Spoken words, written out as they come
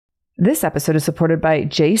This episode is supported by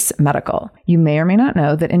Jase Medical. You may or may not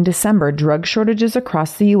know that in December, drug shortages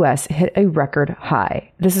across the U.S. hit a record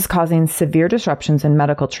high. This is causing severe disruptions in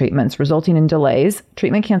medical treatments, resulting in delays,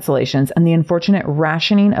 treatment cancellations, and the unfortunate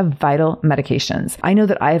rationing of vital medications. I know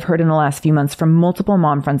that I have heard in the last few months from multiple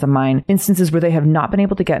mom friends of mine instances where they have not been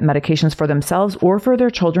able to get medications for themselves or for their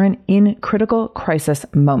children in critical crisis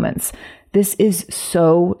moments. This is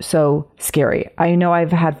so scary. I know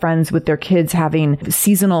I've had friends with their kids having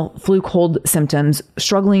seasonal flu cold symptoms,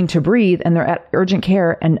 struggling to breathe, and they're at urgent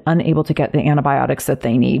care and unable to get the antibiotics that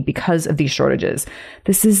they need because of these shortages.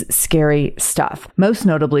 This is scary stuff. Most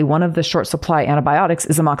notably, one of the short supply antibiotics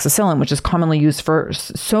is amoxicillin, which is commonly used for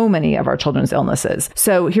so many of our children's illnesses.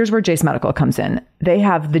 So here's where Jase Medical comes in. They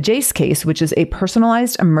have the Jase Case, which is a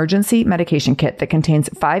personalized emergency medication kit that contains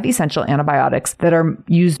 5 essential antibiotics that are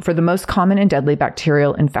used for the most common and deadly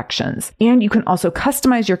bacterial infections. And you can also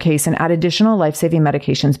customize your case and add additional life-saving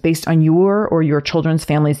medications based on your or your children's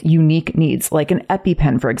family's unique needs, like an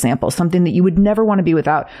EpiPen, for example, something that you would never want to be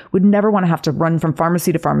without, would never want to have to run from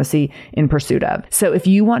pharmacy to pharmacy in pursuit of. So if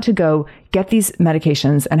you want to go get these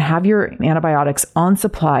medications and have your antibiotics on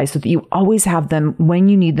supply so that you always have them when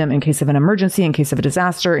you need them in case of an emergency, in case of a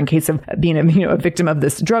disaster, in case of being a victim of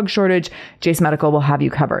this drug shortage, Jase Medical will have you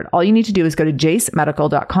covered. All you need to do is go to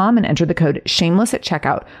jasemedical.com and enter the code shameless at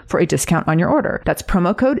checkout for a discount on your order. That's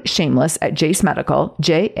promo code shameless at Jase Medical,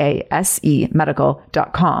 JASE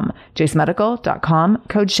medical.com, jasemedical.com,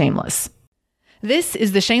 code shameless. This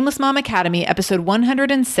is the Shameless Mom Academy, episode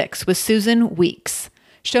 106 with Susan Weeks.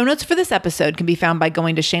 Show notes for this episode can be found by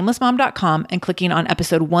going to shamelessmom.com and clicking on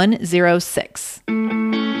episode 106.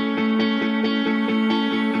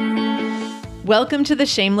 Welcome to the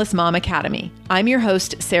Shameless Mom Academy. I'm your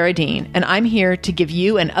host, Sarah Dean, and I'm here to give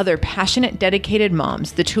you and other passionate, dedicated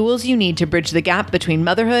moms the tools you need to bridge the gap between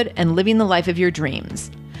motherhood and living the life of your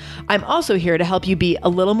dreams. I'm also here to help you be a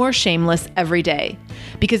little more shameless every day.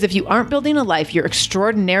 Because if you aren't building a life you're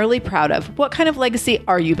extraordinarily proud of, what kind of legacy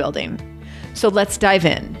are you building? So let's dive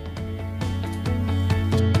in.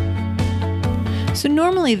 So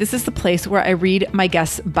normally this is the place where I read my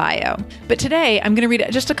guest's bio, but today I'm going to read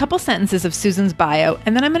just a couple sentences of Susan's bio,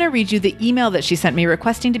 and then I'm going to read you the email that she sent me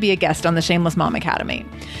requesting to be a guest on the Shameless Mom Academy,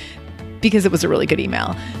 because it was a really good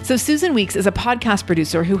email. So Susan Weeks is a podcast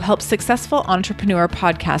producer who helps successful entrepreneur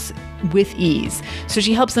podcasts with ease. So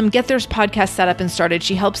she helps them get their podcast set up and started.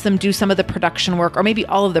 She helps them do some of the production work, or maybe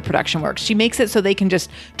all of the production work. She makes it so they can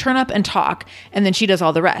just turn up and talk, and then she does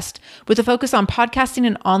all the rest. With a focus on podcasting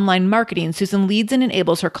and online marketing, Susan leads and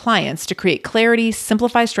enables her clients to create clarity,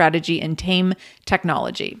 simplify strategy, and tame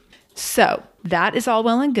technology. So that is all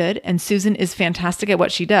well and good, and Susan is fantastic at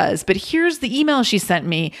what she does. But here's the email she sent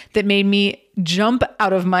me that made me jump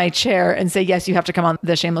out of my chair and say, yes, you have to come on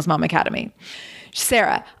the Shameless Mom Academy.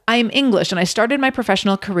 Sarah, I am English and I started my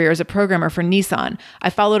professional career as a programmer for Nissan. I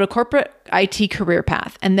followed a corporate IT career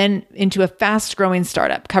path and then into a fast-growing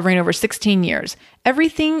startup covering over 16 years.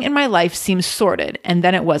 Everything in my life seems sorted, and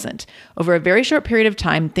then it wasn't. Over a very short period of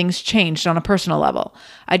time, things changed on a personal level.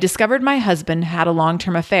 I discovered my husband had a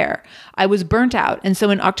long-term affair. I was burnt out, and so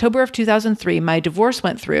in October of 2003, my divorce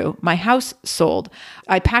went through, my house sold.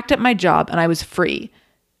 I packed up my job and I was free.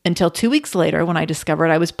 Until 2 weeks later when I discovered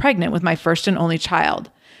I was pregnant with my first and only child.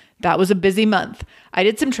 That was a busy month. I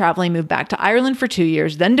did some traveling, moved back to Ireland for 2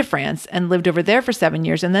 years, then to France, and lived over there for 7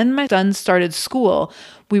 years. And then my son started school.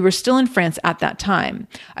 We were still in France at that time.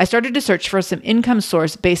 I started to search for some income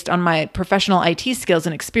source based on my professional IT skills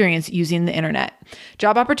and experience using the internet.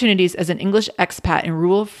 Job opportunities as an English expat in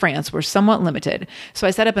rural France were somewhat limited. So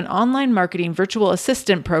I set up an online marketing virtual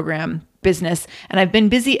assistant program business, and I've been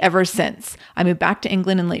busy ever since. I moved back to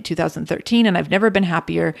England in late 2013, and I've never been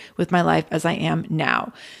happier with my life as I am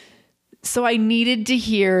now. So I needed to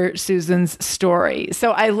hear Susan's story.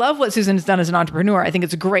 So I love what Susan has done as an entrepreneur. I think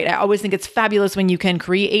it's great. I always think it's fabulous when you can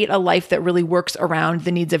create a life that really works around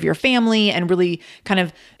the needs of your family and really kind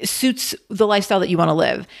of suits the lifestyle that you want to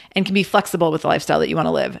live and can be flexible with the lifestyle that you want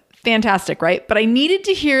to live. Fantastic, right? But I needed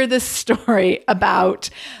to hear this story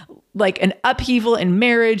about like an upheaval in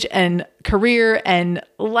marriage and career and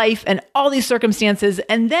life and all these circumstances,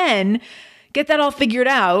 and then get that all figured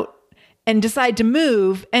out and decide to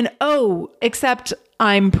move and except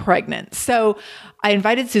I'm pregnant. So I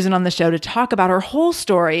invited Susan on the show to talk about her whole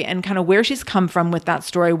story and kind of where she's come from with that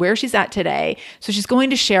story, where she's at today. So she's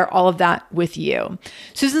going to share all of that with you.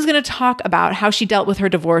 Susan's going to talk about how she dealt with her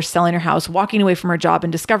divorce, selling her house, walking away from her job,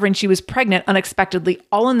 and discovering she was pregnant unexpectedly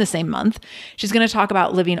all in the same month. She's going to talk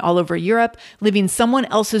about living all over Europe, living someone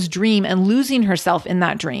else's dream and losing herself in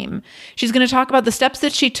that dream. She's going to talk about the steps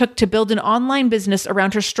that she took to build an online business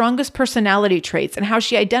around her strongest personality traits and how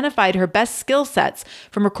she identified her best skill sets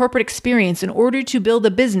from her corporate experience in order to build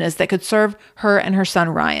a business that could serve her and her son,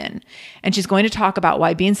 Ryan. And she's going to talk about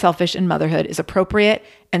why being selfish in motherhood is appropriate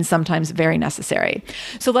and sometimes very necessary.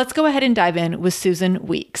 So let's go ahead and dive in with Susan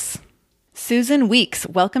Weeks. Susan Weeks,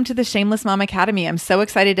 welcome to the Shameless Mom Academy. I'm so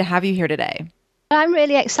excited to have you here today. I'm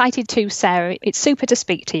really excited too, Sarah. It's super to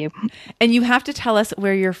speak to you. And you have to tell us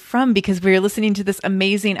where you're from because we're listening to this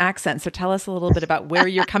amazing accent. So tell us a little bit about where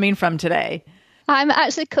you're coming from today. I'm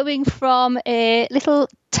actually coming from a little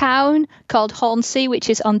town called Hornsey, which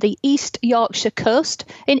is on the East Yorkshire coast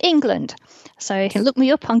in England. So you can look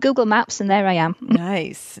me up on Google Maps and there I am.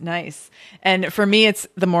 Nice, nice. And for me, it's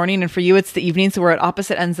the morning and for you, it's the evening. So we're at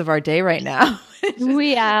opposite ends of our day right now.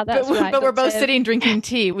 We are, that's right. But we're both sitting drinking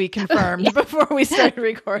tea, we confirmed before we started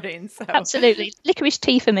recording. So. Absolutely. Licorice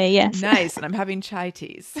tea for me, yes. Nice. And I'm having chai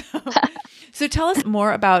teas. So tell us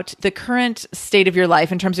more about the current state of your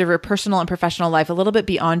life in terms of your personal and professional life, a little bit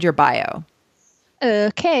beyond your bio.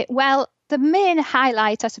 Okay, well, the main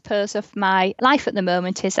highlight, I suppose, of my life at the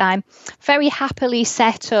moment is I'm very happily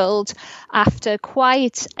settled after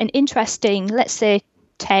quite an interesting, let's say,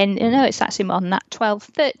 10, it's actually more than that, 12,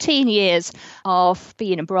 13 years of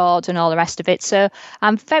being abroad and all the rest of it. So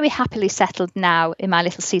I'm very happily settled now in my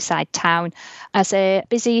little seaside town as a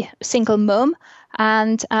busy single mum.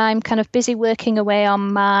 And I'm kind of busy working away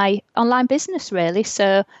on my online business, really.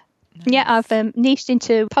 So yeah, I've niched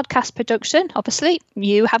into podcast production. Obviously,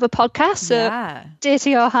 you have a podcast, so dear to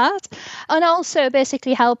your heart. And also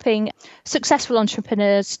basically helping successful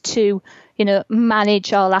entrepreneurs to,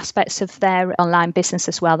 manage all aspects of their online business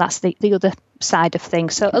as well. That's the other side of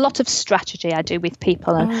things. So a lot of strategy I do with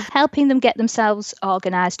people and helping them get themselves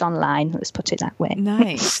organized online. Let's put it that way.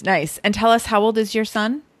 Nice, nice. And tell us, how old is your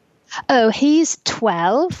son? Oh, he's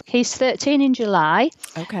 12. He's 13 in July.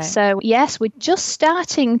 Okay. So, yes, we're just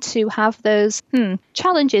starting to have those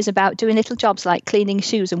challenges about doing little jobs like cleaning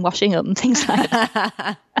shoes and washing up and things like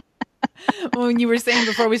that. Well, when you were saying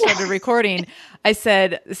before we started recording, I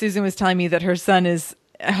said Susan was telling me that her son is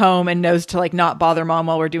home and knows to not bother mom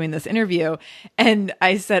while we're doing this interview. And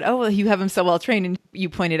I said, oh, well, you have him so well trained. And you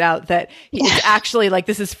pointed out that it's actually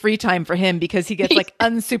this is free time for him because he gets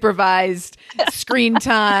unsupervised screen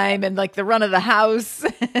time and the run of the house.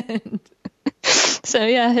 So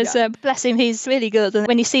yeah, bless him, he's really good. And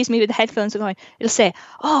when he sees me with the headphones on, he'll say,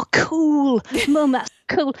 "Oh, cool, Mum, that's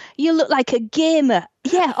cool. You look like a gamer."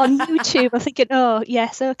 Yeah, on YouTube. I'm thinking, oh,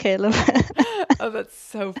 yes, okay, love. Oh, that's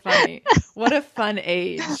so funny. What a fun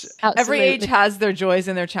age. Absolutely. Every age has their joys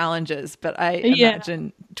and their challenges, but I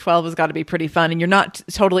imagine 12 has got to be pretty fun. And you're not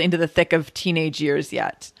totally into the thick of teenage years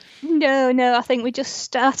yet. No, I think we're just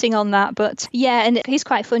starting on that. But yeah, and he's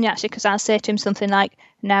quite funny actually, because I'll say to him something like,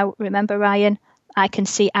 "Now, remember, Ryan, I can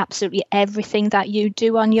see absolutely everything that you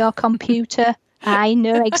do on your computer. I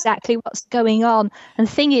know exactly what's going on." And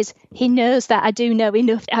the thing is, he knows that I do know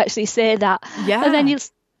enough to actually say that. Yeah. And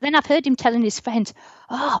then I've heard him telling his friends,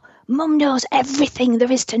 "Oh, Mum knows everything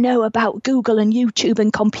there is to know about Google and YouTube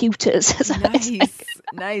and computers."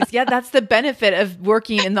 Nice. Yeah, that's the benefit of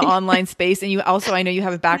working in the online space. And you also, I know you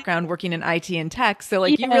have a background working in IT and tech. So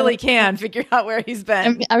you really can figure out where he's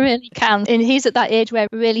been. I really can. And he's at that age where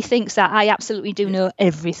he really thinks that I absolutely do know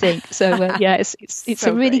everything. So it's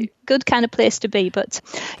so a really good kind of place to be. But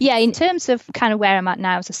yeah, in terms of kind of where I'm at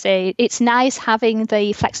now, as I say, it's nice having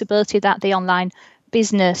the flexibility that the online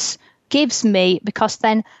business gives me, because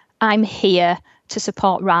then I'm here to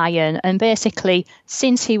support Ryan. And basically,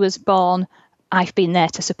 since he was born, I've been there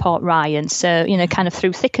to support Ryan. So, kind of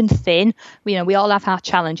through thick and thin, we all have our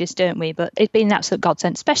challenges, don't we? But it's been an absolute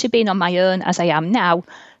godsend, especially being on my own as I am now.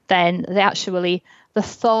 Then the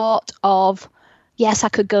thought of, yes, I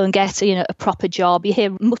could go and get, a proper job. You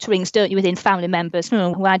hear mutterings, don't you, within family members?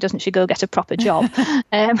 Why doesn't she go get a proper job?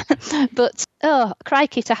 But, oh,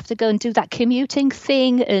 crikey, to have to go and do that commuting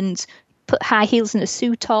thing and put high heels and a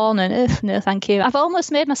suit on, and no, thank you. I've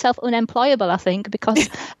almost made myself unemployable, I think, because,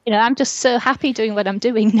 I'm just so happy doing what I'm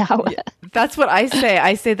doing now. Yeah, that's what I say.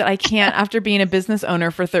 I say that I can't, after being a business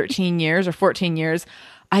owner for 13 years or 14 years,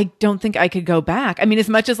 I don't think I could go back. I mean, as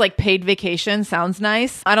much as paid vacation sounds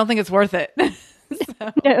nice, I don't think it's worth it.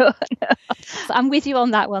 No. I'm with you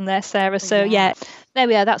on that one there, Sarah. So yeah, there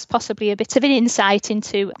we are. That's possibly a bit of an insight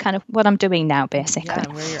into kind of what I'm doing now, basically.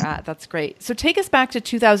 Yeah, where you're at. That's great. So take us back to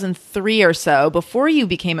 2003 or so, before you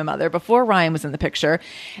became a mother, before Ryan was in the picture.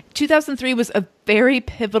 2003 was a very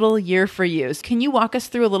pivotal year for you. Can you walk us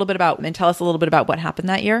through a little bit about and tell us a little bit about what happened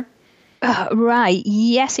that year? Right.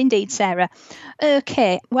 Yes, indeed, Sarah.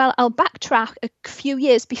 Okay. Well, I'll backtrack a few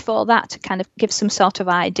years before that to kind of give some sort of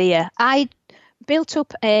idea. I built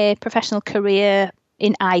up a professional career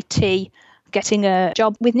in IT, getting a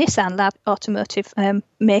job with Nissan Lab automotive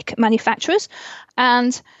make manufacturers.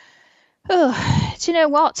 And do you know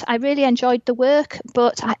what? I really enjoyed the work,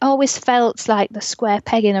 but I always felt like the square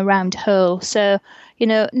peg in a round hole. So,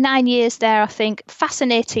 9 years there, I think,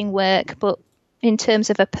 fascinating work, but in terms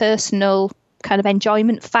of a personal kind of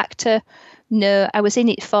enjoyment factor, no, I was in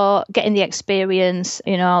it for getting the experience,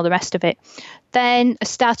 all the rest of it. Then a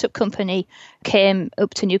startup company came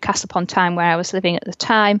up to Newcastle upon Tyne, where I was living at the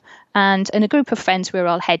time, and a group of friends, we were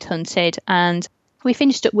all headhunted, and we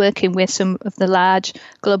finished up working with some of the large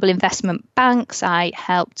global investment banks. I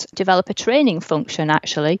helped develop a training function,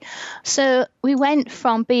 actually. So we went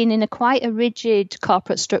from being in quite a rigid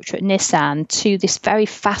corporate structure at Nissan to this very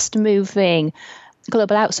fast-moving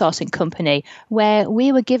global outsourcing company where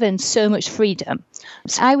we were given so much freedom.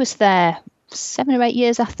 So I was there 7 or 8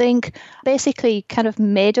 years, I think, basically kind of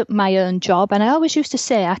made up my own job. And I always used to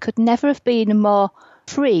say I could never have been more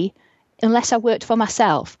free unless I worked for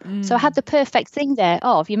myself. So I had the perfect thing there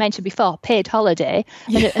of, you mentioned before, paid holiday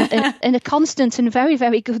and a constant and very,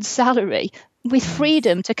 very good salary with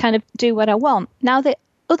freedom to kind of do what I want. Now, the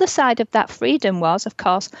other side of that freedom was, of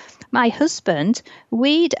course, my husband.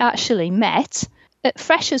 We'd actually met at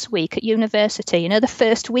Freshers Week at university, the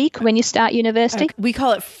first week when you start university. We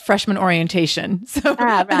call it freshman orientation. So,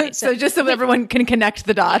 right. So just so everyone can connect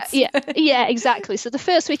the dots. Yeah, exactly. So the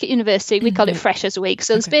first week at university, we call it Freshers Week.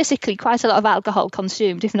 So there's basically quite a lot of alcohol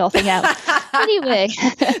consumed, if nothing else. Anyway.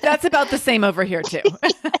 That's about the same over here too.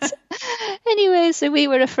 Yes. Anyway, so we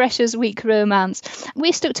were a Freshers Week romance.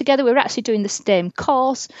 We stuck together. We were actually doing the same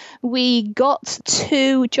course. We got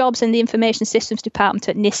 2 jobs in the information systems department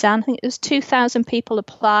at Nissan. I think it was 2,000 people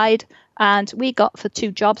applied, and we got for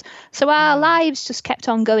 2 jobs. So our lives just kept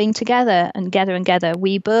on going together and together.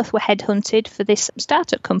 We both were headhunted for this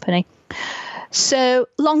startup company. So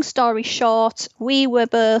long story short, we were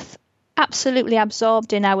both absolutely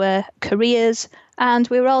absorbed in our careers, and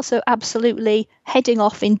we were also absolutely heading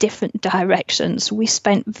off in different directions. We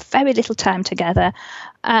spent very little time together,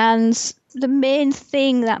 and the main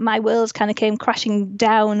thing that my world kind of came crashing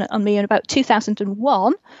down on me in about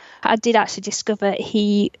 2001, I did actually discover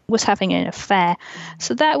he was having an affair.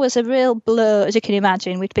 So that was a real blow, as you can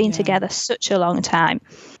imagine. We'd been together such a long time,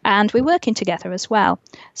 and we're working together as well.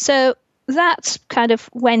 So that kind of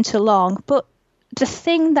went along. But the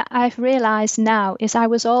thing that I've realised now is I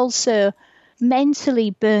was also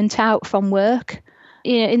mentally burnt out from work,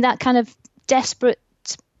 in that kind of desperate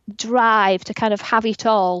drive to kind of have it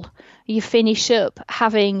all. You finish up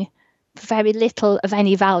having very little of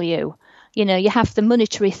any value. You have the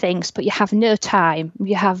monetary things, but you have no time,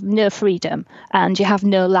 you have no freedom, and you have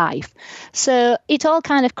no life. So it's all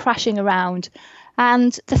kind of crashing around.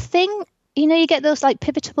 And the thing, you get those like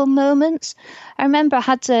pivotal moments. I remember I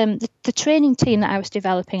had the training team that I was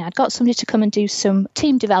developing. I'd got somebody to come and do some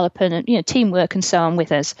team development and teamwork and so on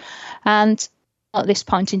with us. And at this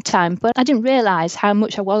point in time, but I didn't realise how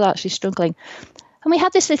much I was actually struggling. And we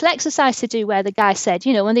had this little exercise to do where the guy said,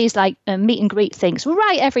 one of these like meet and greet things. Well,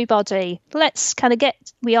 right, everybody, let's kind of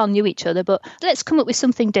we all knew each other, but let's come up with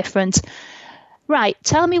something different. Right,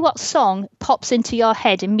 tell me what song pops into your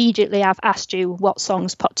head immediately. I've asked you what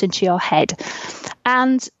songs popped into your head.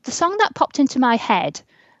 And the song that popped into my head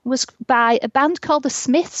was by a band called The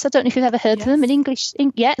Smiths. I don't know if you've ever heard of them in English.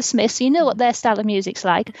 The Smiths. So you know what their style of music's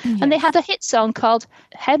like. Yes. And they had a hit song called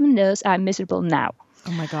Heaven Knows I'm Miserable Now.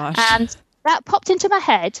 Oh, my gosh. And that popped into my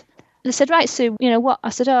head. They said, right, Sue, what? I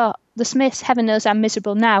said, The Smiths, Heaven Knows I'm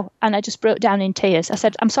Miserable Now. And I just broke down in tears. I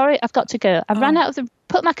said, I'm sorry, I've got to go. I ran out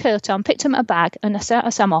put my coat on, picked up my bag, and I said,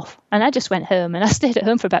 I'm off. And I just went home, and I stayed at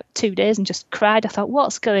home for about 2 days and just cried. I thought,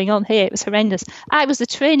 what's going on here? It was horrendous. I was the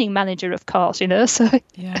training manager, of course, so.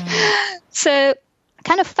 Yeah. So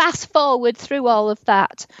kind of fast forward through all of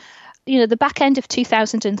that. The back end of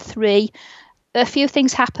 2003, a few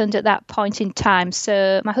things happened at that point in time.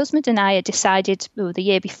 So my husband and I had decided the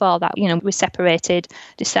year before that, we separated,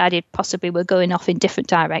 decided possibly we're going off in different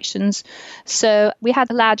directions. So we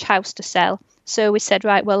had a large house to sell. So we said,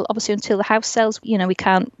 right, well, obviously until the house sells, we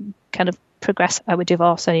can't kind of progress our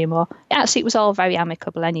divorce anymore. Actually, it was all very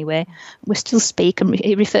amicable anyway. We still speak, and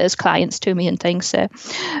he refers clients to me and things. So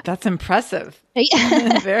that's impressive.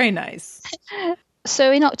 Very nice.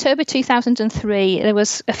 So in October 2003, there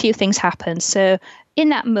was a few things happened. So in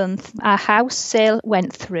that month, our house sale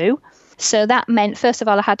went through. So that meant, first of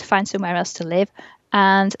all, I had to find somewhere else to live.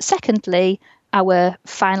 And secondly, our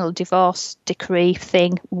final divorce decree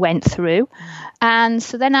thing went through. And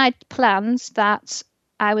so then I planned that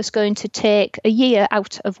I was going to take a year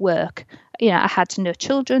out of work. I had no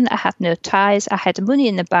children, I had no ties, I had money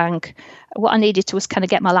in the bank. What I needed to was kind of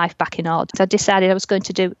get my life back in order. I decided I was going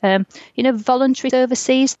to do, voluntary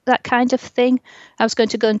overseas, that kind of thing. I was going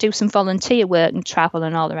to go and do some volunteer work and travel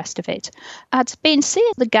and all the rest of it. I'd been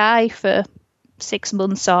seeing the guy for 6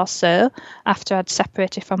 months or so after I'd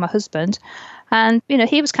separated from my husband. And,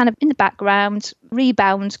 he was kind of in the background,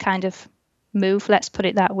 rebound kind of move, let's put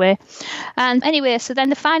it that way. And anyway, so then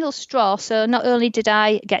the final straw. So not only did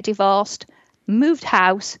I get divorced, moved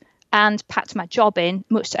house and packed my job in,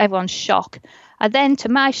 much to everyone's shock, I then, to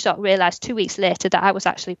my shock, realised 2 weeks later that I was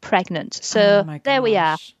actually pregnant. So there we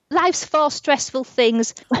are. Life's 4 stressful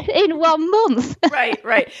things in 1 month.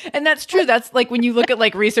 Right. And that's true. That's like when you look at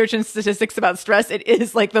like research and statistics about stress, it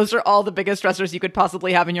is like those are all the biggest stressors you could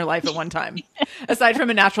possibly have in your life at one time, aside from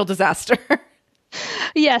a natural disaster.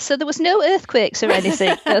 Yeah, so there was no earthquakes or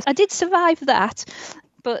anything. I did survive that.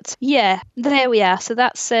 But yeah, there we are. So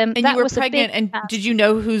that's and that you were was pregnant. And did you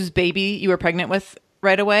know whose baby you were pregnant with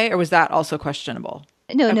right away, or was that also questionable?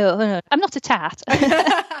 No. I'm not a tart.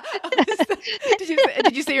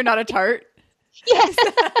 Did you say you're not a tart? Yes.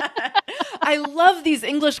 I love these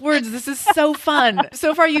English words. This is so fun.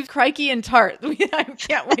 So far, you've crikey and tart. I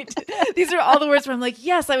can't wait. These are all the words where I'm like,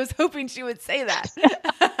 yes, I was hoping she would say that.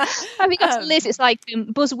 I mean, Liz, it's like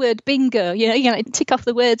buzzword bingo. You tick off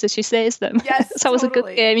the words as she says them. Yes, so it was a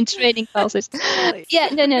good game in training classes. Totally. Yeah,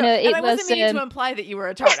 no. And I wasn't meaning to imply that you were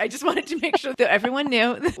a tart. I just wanted to make sure that everyone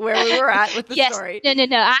knew where we were at with the story.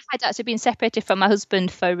 No. I had actually been separated from my husband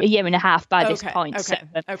for a year and a half by this point.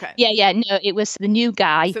 Okay. Yeah. No, it was the new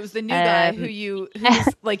guy. So it was the new guy who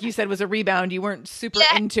like you said, was a rebound. You weren't super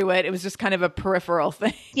into it. It was just kind of a peripheral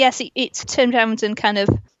thing. Yes, it turned around and kind of,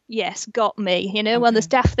 got me. One of those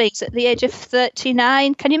daft things at the age of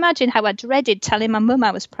 39. Can you imagine how I dreaded telling my mum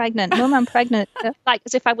I was pregnant? Mum, I'm pregnant. Like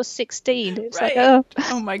as if I was 16. It was like,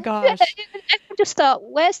 oh my gosh. I just thought,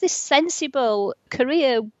 where's this sensible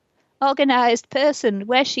career organised person?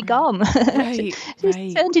 Where's she gone? Right.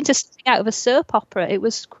 She's turned into something out of a soap opera. It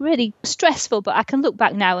was really stressful, but I can look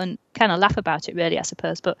back now and kind of laugh about it, really, I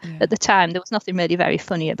suppose. But at the time, there was nothing really very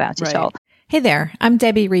funny about it all. Hey there, I'm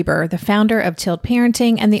Debbie Reber, the founder of Tilt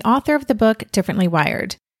Parenting and the author of the book Differently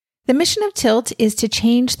Wired. The mission of Tilt is to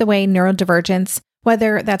change the way neurodivergence,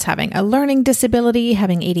 whether that's having a learning disability,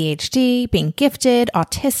 having ADHD, being gifted,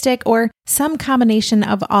 autistic, or some combination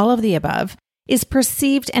of all of the above, is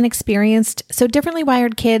perceived and experienced so differently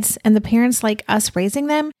wired kids and the parents like us raising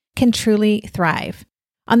them can truly thrive.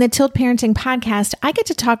 On the Tilt Parenting podcast, I get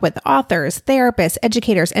to talk with authors, therapists,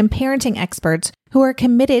 educators, and parenting experts who are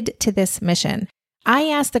committed to this mission. I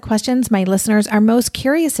ask the questions my listeners are most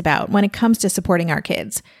curious about when it comes to supporting our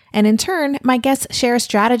kids. And in turn, my guests share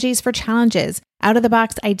strategies for challenges,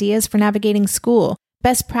 out-of-the-box ideas for navigating school,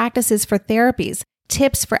 best practices for therapies,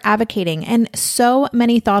 tips for advocating, and so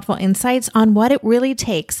many thoughtful insights on what it really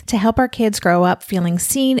takes to help our kids grow up feeling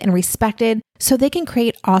seen and respected so they can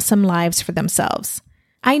create awesome lives for themselves.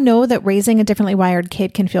 I know that raising a differently wired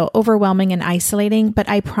kid can feel overwhelming and isolating, but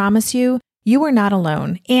I promise you, you are not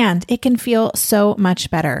alone, and it can feel so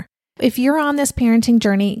much better. If you're on this parenting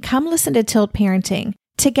journey, come listen to Tilt Parenting.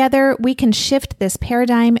 Together, we can shift this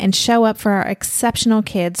paradigm and show up for our exceptional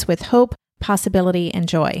kids with hope, possibility, and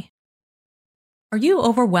joy. Are you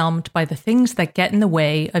overwhelmed by the things that get in the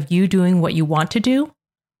way of you doing what you want to do?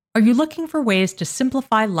 Are you looking for ways to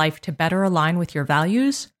simplify life to better align with your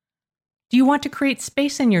values? Do you want to create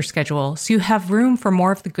space in your schedule so you have room for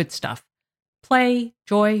more of the good stuff? Play,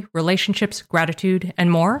 joy, relationships, gratitude, and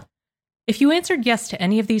more? If you answered yes to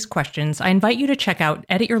any of these questions, I invite you to check out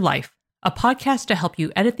Edit Your Life, a podcast to help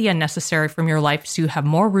you edit the unnecessary from your life so you have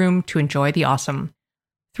more room to enjoy the awesome.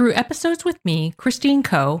 Through episodes with me, Christine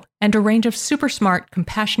Coe, and a range of super smart,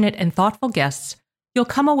 compassionate, and thoughtful guests, you'll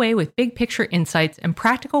come away with big picture insights and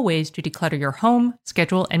practical ways to declutter your home,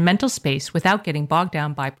 schedule, and mental space without getting bogged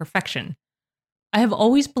down by perfection. I have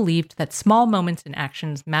always believed that small moments and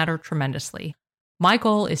actions matter tremendously. My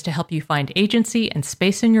goal is to help you find agency and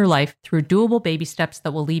space in your life through doable baby steps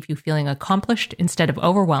that will leave you feeling accomplished instead of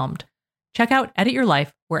overwhelmed. Check out Edit Your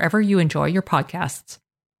Life wherever you enjoy your podcasts.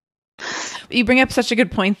 You bring up such a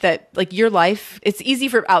good point that like your life, it's easy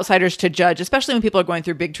for outsiders to judge, especially when people are going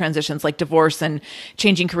through big transitions like divorce and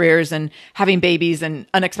changing careers and having babies and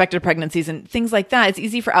unexpected pregnancies and things like that. It's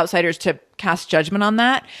easy for outsiders to cast judgment on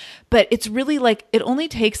that. But it's really like, it only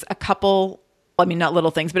takes a couple, I mean, not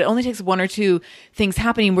little things, but it only takes one or two things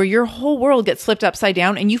happening where your whole world gets flipped upside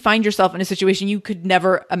down and you find yourself in a situation you could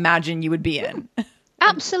never imagine you would be in.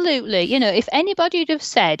 Absolutely. You know, if anybody would have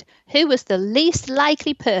said who was the least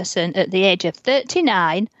likely person at the age of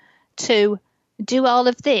 39 to do all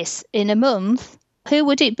of this in a month, who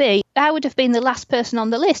would it be? I would have been the last person on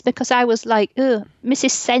the list because I was like, oh,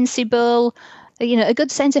 Mrs. Sensible, you know, a good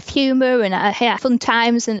sense of humour, and I had fun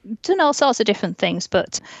times and done all sorts of different things.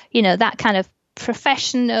 But, you know, that kind of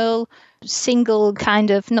professional, single kind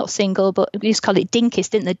of, not single, but we used to call it dinkies,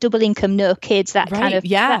 didn't they? Double income, no kids, that kind of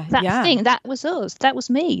that thing. That was us. That was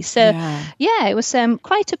me. So yeah, it was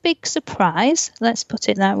quite a big surprise. Let's put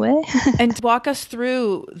it that way. And walk us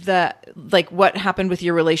through what happened with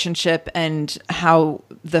your relationship and how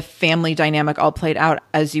the family dynamic all played out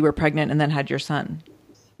as you were pregnant and then had your son.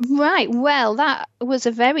 Right. Well, that was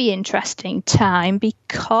a very interesting time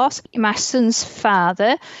because my son's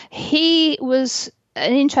father, he was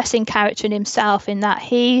an interesting character in himself in that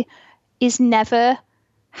he is never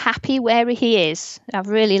happy where he is. I've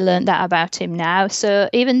really learned that about him now. So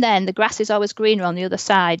even then, the grass is always greener on the other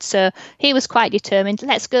side. So he was quite determined,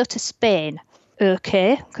 let's go to Spain.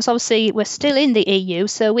 Okay, because obviously we're still in the EU,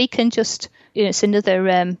 so we can just, you know, it's another,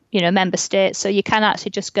 member state, so you can actually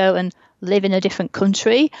just go and live in a different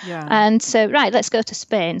country. Yeah. And so, right, let's go to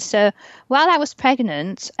Spain. So while I was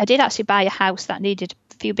pregnant, I did actually buy a house that needed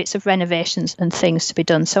a few bits of renovations and things to be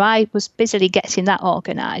done. So I was busily getting that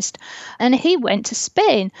organised. And he went to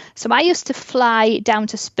Spain. So I used to fly down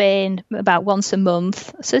to Spain about once a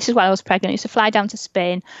month. So this is while I was pregnant. I used to fly down to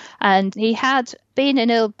Spain. And he had been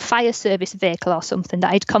in a fire service vehicle or something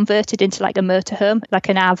that I'd converted into like a motorhome, like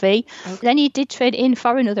an RV. Okay. Then he did trade in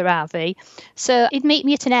for another RV. So he'd meet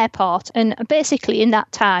me at an airport. And basically in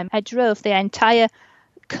that time, I drove the entire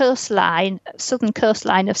southern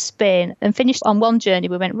coastline of Spain and finished on one journey.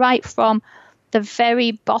 We went right from the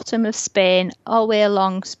very bottom of Spain, all the way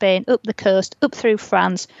along Spain, up the coast, up through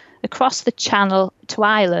France, across the Channel to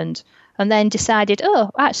Ireland. And then decided,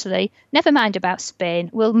 actually, never mind about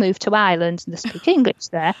Spain. We'll move to Ireland and they speak English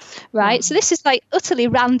there, right? So this is like utterly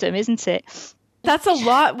random, isn't it? That's a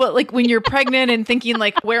lot. Well, like when you're pregnant and thinking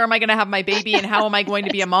like, where am I going to have my baby and how am I going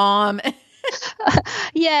to be a mom?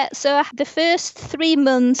 Yeah, so the first 3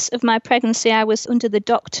 months of my pregnancy, I was under the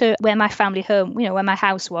doctor where my family home, you know, where my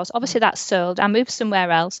house was. Obviously, that's sold. I moved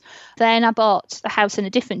somewhere else. Then I bought the house in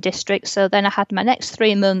a different district. So then I had my next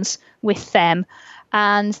 3 months with them.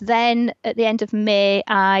 And then at the end of May,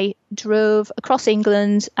 I drove across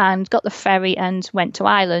England and got the ferry and went to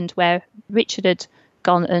Ireland, where Richard had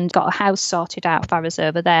gone and got a house sorted out for us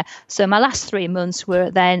over there. So my last 3 months were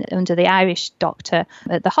then under the Irish doctor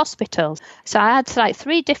at the hospital. So I had like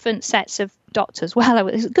 3 different sets of doctors. Well,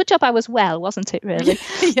 it was a good job I was well, wasn't it, really?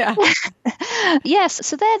 Yeah. Yes.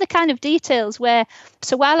 So they're the kind of details where,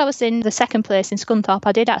 so while I was in the second place in Scunthorpe,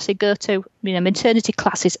 I did actually go to, maternity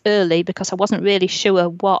classes early because I wasn't really sure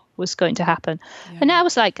what was going to happen. Yeah. And I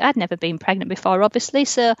was like, I'd never been pregnant before, obviously.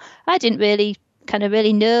 So I didn't really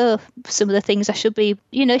know some of the things I should be,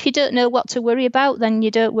 if you don't know what to worry about, then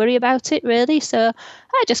you don't worry about it, really. So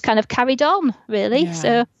I just kind of carried on, really. Yeah.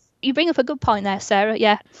 So you bring up a good point there, Sarah.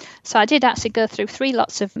 Yeah. So I did actually go through 3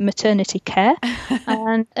 lots of maternity care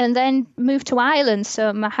and then moved to Ireland.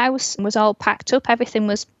 So my house was all packed up. Everything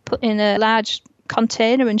was put in a large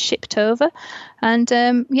container and shipped over. And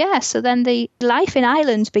so then the life in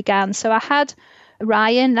Ireland began. So I had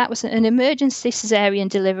Ryan, that was an emergency cesarean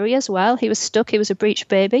delivery as well. He was stuck. He was a breech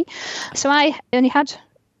baby. So I only had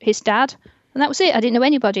his dad. And that was it. I didn't know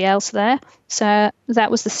anybody else there. So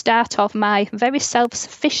that was the start of my very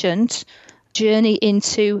self-sufficient journey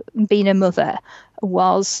into being a mother,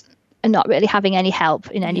 was not really having any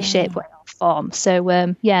help in any shape, way, or form. So,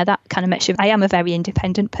 that kind of makes you, I am a very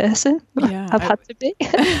independent person. Yeah, I've had to be.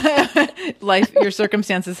 Your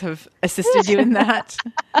circumstances have assisted you in that.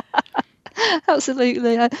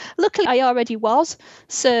 Absolutely. Luckily, I already was.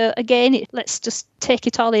 So, again, let's just take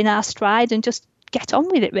it all in our stride and just get on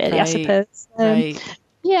with it, really, right, I suppose. Right.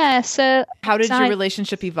 Yeah, so... How did your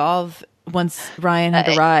relationship evolve once Ryan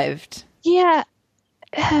had arrived? Yeah.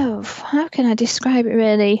 Oh, how can I describe it,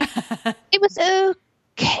 really? It was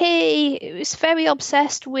okay. It was very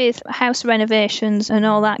obsessed with house renovations and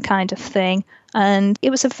all that kind of thing. And it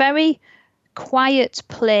was a very quiet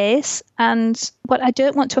place. And I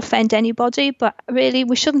don't want to offend anybody, but really,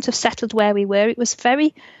 we shouldn't have settled where we were. It was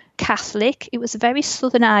very Catholic. It was a very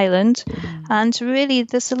southern island, and really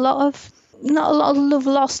there's not a lot of love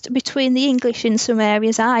lost between the English in some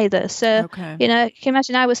areas either. So, you know, you can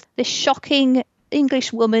imagine I was this shocking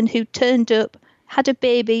English woman who turned up, had a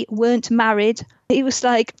baby, weren't married. It was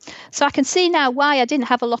like, so I can see now why I didn't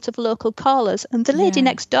have a lot of local callers. And the lady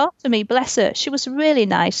next door to me, bless her, she was really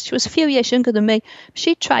nice. She was a few years younger than me.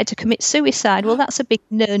 She tried to commit suicide. Well, that's a big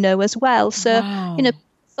no-no as well. So, you know,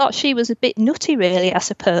 thought she was a bit nutty, really, I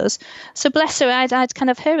suppose. So bless her, I'd kind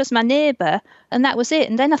of her as my neighbour, and that was it.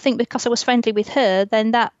 And then I think because I was friendly with her,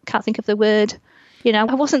 then that, can't think of the word, you know,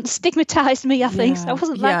 I wasn't stigmatised me, I think. So I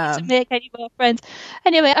wasn't likely to make any more friends.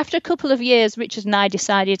 Anyway, after a couple of years, Richard and I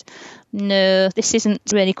decided, no, this isn't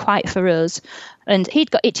really quite for us. And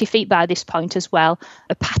he'd got itchy feet by this point as well,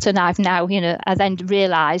 a pattern I've now, you know, I then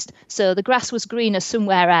realised. So the grass was greener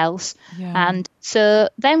somewhere else. And so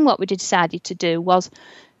then what we decided to do was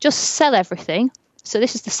just sell everything. So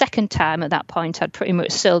this is the second time at that point I'd pretty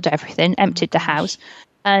much sold everything, emptied the house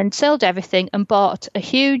and sold everything and bought a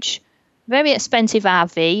huge, very expensive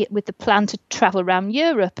RV with the plan to travel around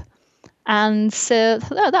Europe. And so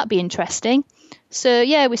that'd be interesting. So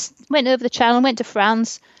yeah, we went over the channel, went to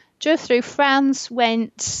France, drove through France,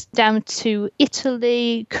 went down to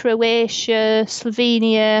Italy, Croatia,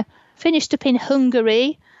 Slovenia, finished up in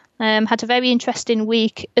Hungary. Had a very interesting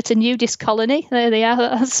week at a nudist colony. There they are.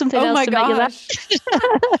 That's something else to make you laugh.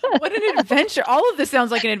 What an adventure. All of this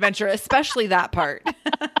sounds like an adventure, especially that part.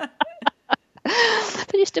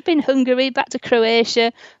 Finished up in Hungary, back to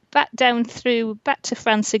Croatia, back to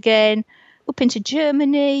France again, up into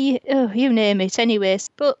Germany, you name it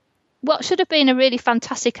anyways. But what should have been a really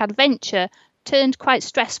fantastic adventure turned quite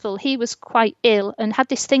stressful. He was quite ill and had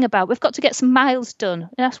this thing about, we've got to get some miles done.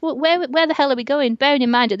 And I asked, well, where the hell are we going? Bearing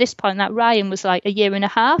in mind at this point that Ryan was like a year and a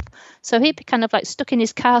half. So he'd be kind of like stuck in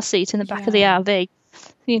his car seat in the back of the RV.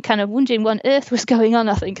 You're kind of wondering what on earth was going on,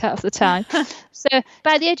 I think, half the time. So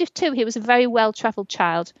by the age of 2, he was a very well-travelled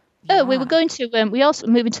child. Oh, we were going to, we also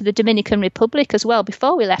moved into the Dominican Republic as well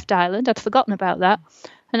before we left Ireland. I'd forgotten about that.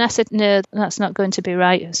 And I said, no, that's not going to be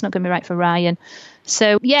right. It's not going to be right for Ryan.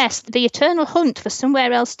 So, yes, the eternal hunt for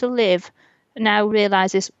somewhere else to live now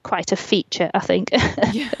realises quite a feature, I think,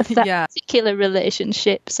 of that particular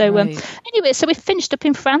relationship. So, anyway, so we finished up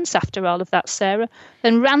in France after all of that, Sarah.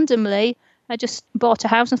 And randomly, I just bought a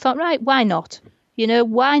house and thought, right, why not? You know,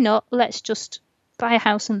 why not? Let's just buy a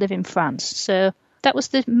house and live in France. So that was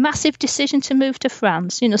the massive decision to move to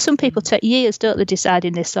France. You know, some people take years, don't they,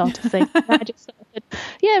 deciding this sort of thing. I just thought,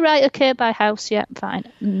 yeah, right, okay, buy a house, yeah, fine.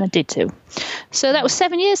 And I did too. So that was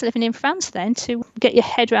 7 years living in France then, to get your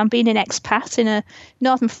head around being an expat in a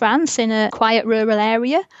northern France, in a quiet rural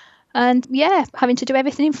area. And yeah, having to do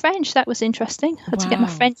everything in French. That was interesting. I had to get my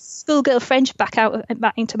French, schoolgirl French back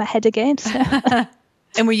into my head again. So.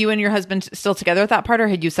 And were you and your husband still together at that part, or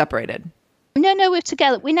had you separated? No, we were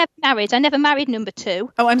together. We never married. I never married number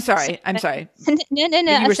 2. Oh, I'm sorry. No,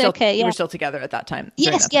 that's okay. You were still together at that time?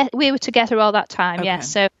 Yes, we were together all that time, okay.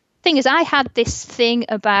 Yes. So thing is, I had this thing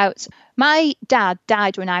about, my dad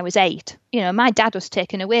died when I was 8. You know, my dad was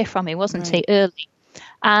taken away from me, wasn't he, early?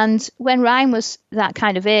 And when Ryan was that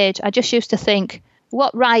kind of age, I just used to think,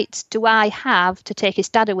 what right do I have to take his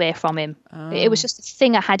dad away from him? It was just a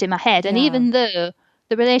thing I had in my head. And even though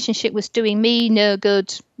the relationship was doing me no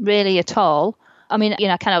good really at all, I mean, you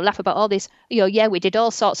know, I kind of laugh about all this, you know, yeah, we did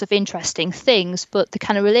all sorts of interesting things, but the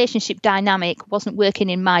kind of relationship dynamic wasn't working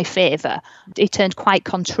in my favour. It turned quite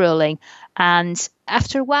controlling. And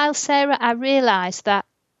after a while, Sarah, I realised that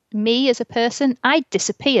me as a person, I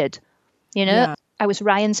disappeared. You know, I was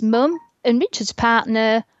Ryan's mum and Richard's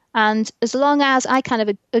partner. And as long as I kind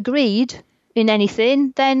of agreed in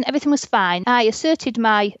anything, then everything was fine. I asserted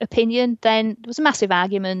my opinion, then there was a massive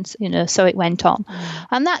argument, you know, so it went on.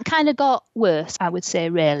 And that kind of got worse, I would say,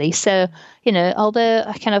 really. So, you know, although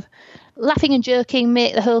I kind of laughing and joking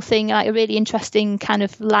make the whole thing like a really interesting kind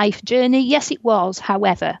of life journey, yes, it was.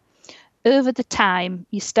 However, over the time,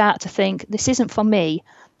 you start to think, this isn't for me.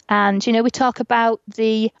 And, you know, we talk about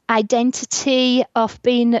the identity of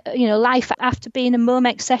being, you know, life after being a mum,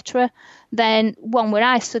 etc. Then one where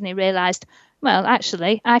I suddenly realised, well,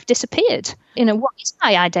 actually, I've disappeared. You know, what is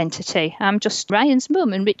my identity? I'm just Ryan's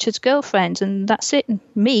mum and Richard's girlfriend, and that's it. And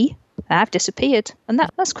me, I've disappeared. And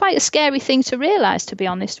that's quite a scary thing to realise, to be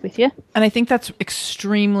honest with you. And I think that's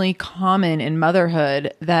extremely common in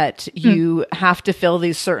motherhood, that you have to fill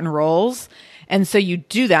these certain roles. And so you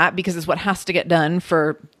do that because it's what has to get done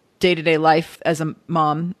for day-to-day life as a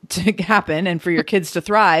mom to happen and for your kids to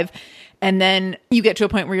thrive. And then you get to a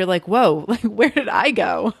point where you're like, whoa, like, where did I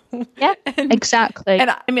go? Yeah, exactly.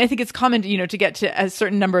 And I mean, I think it's common, to get to a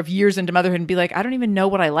certain number of years into motherhood and be like, I don't even know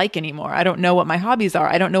what I like anymore. I don't know what my hobbies are.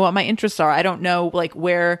 I don't know what my interests are. I don't know like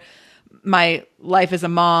where my life as a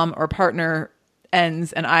mom or partner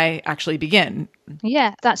ends and I actually begin.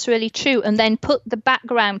 Yeah, that's really true. And then put the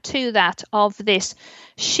background to that of this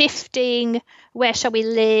shifting, where shall we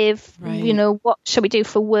live? Right. What shall we do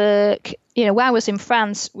for work? When I was in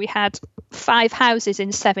France, we had 5 houses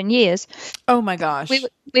in 7 years. Oh my gosh.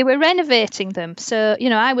 We were renovating them. So,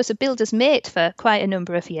 I was a builder's mate for quite a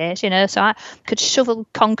number of years, so I could shovel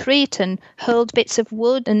concrete and hold bits of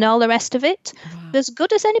wood and all the rest of it as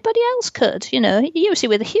good as anybody else could, usually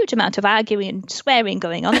with a huge amount of arguing and swearing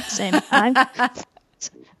going on at the same time.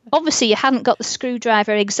 Obviously, you hadn't got the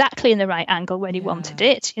screwdriver exactly in the right angle when you wanted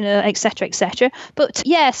it, et cetera, et cetera. But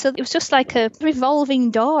yeah, so it was just like a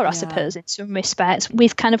revolving door, I suppose, in some respects,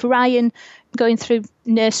 with kind of Ryan going through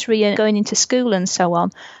nursery and going into school and so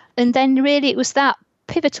on. And then really it was that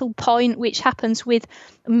pivotal point, which happens with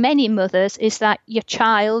many mothers, is that your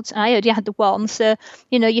child, I already had the one, so,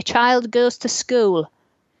 your child goes to school.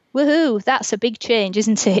 Woohoo, that's a big change,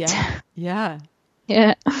 isn't it? Yeah.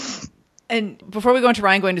 Yeah. And before we go into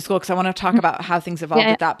Ryan going to school, because I want to talk about how things evolved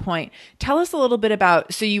at that point, tell us a little bit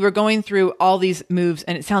about, so you were going through all these moves,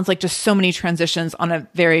 and it sounds like just so many transitions on a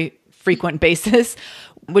very frequent basis,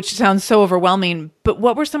 which sounds so overwhelming. But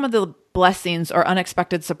what were some of the blessings or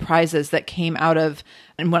unexpected surprises that came out of,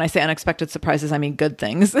 and when I say unexpected surprises, I mean good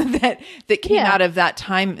things, that came out of that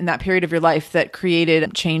time in that period of your life that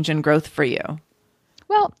created change and growth for you?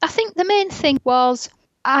 Well, I think the main thing was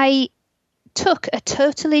I took a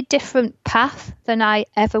totally different path than I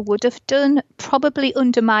ever would have done, probably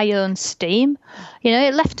under my own steam.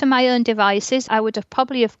 Left to my own devices, I would have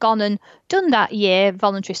probably have gone and done that year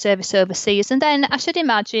voluntary service overseas, and then I should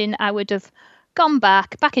imagine I would have gone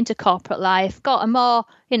back into corporate life, got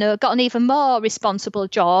an even more responsible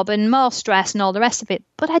job and more stress and all the rest of it.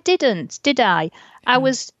 But I didn't, did I? I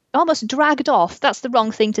was almost dragged off. That's the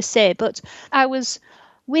wrong thing to say, but I was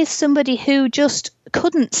with somebody who just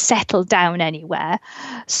couldn't settle down anywhere.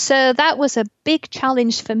 So that was a big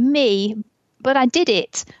challenge for me, but I did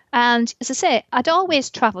it. And as I say, I'd always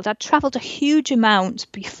travelled. I'd travelled a huge amount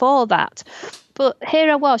before that. But here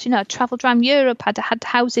I was, I'd travelled around Europe. I'd had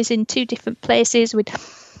houses in 2 different places with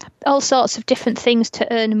all sorts of different things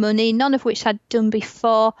to earn money, none of which I'd done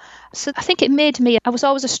before. So I think it made me, I was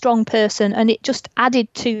always a strong person, and it just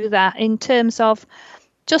added to that in terms of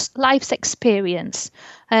just life's experience.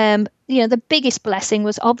 The biggest blessing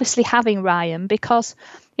was obviously having Ryan, because,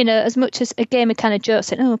 as much as, again, we kind of joked,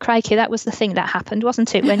 saying, oh, crikey, that was the thing that happened,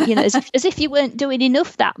 wasn't it? When, as if you weren't doing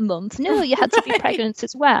enough that month. No, you had to be pregnant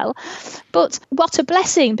as well. But what a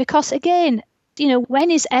blessing, because, again,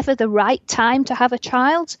 when is ever the right time to have a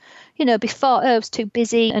child? Before, I was too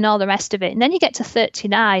busy and all the rest of it. And then you get to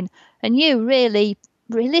 39 and you really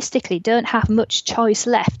realistically don't have much choice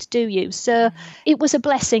left, do you? So it was a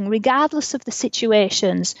blessing regardless of the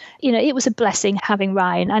situations. It was a blessing having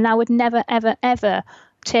Ryan, and I would never ever ever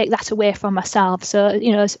take that away from myself. So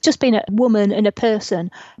it's just being a woman and a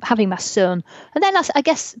person, having my son, and then I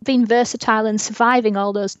guess being versatile and surviving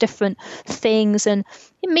all those different things and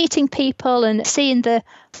meeting people and seeing the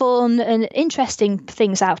fun and interesting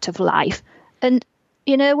things out of life. And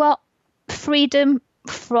you know what, freedom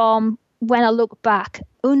from, when I look back,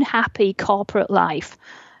 unhappy corporate life,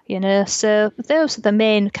 so those are the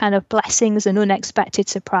main kind of blessings and unexpected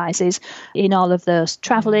surprises in all of those.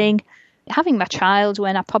 Traveling, having my child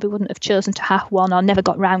when I probably wouldn't have chosen to have one or never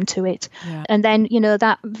got round to it. Yeah. And then,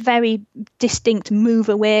 that very distinct move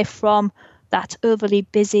away from that overly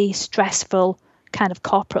busy, stressful kind of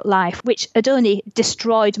corporate life, which had only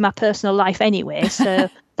destroyed my personal life anyway. So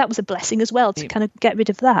that was a blessing as well to kind of get rid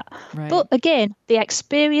of that. Right. But again, the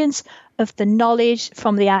experience of the knowledge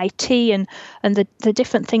from the IT and the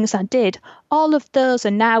different things I did, all of those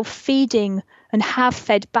are now feeding and have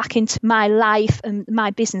fed back into my life and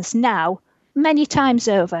my business now many times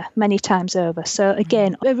over. So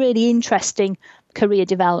again, a really interesting career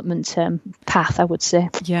development path, I would say.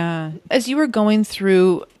 Yeah. As you were going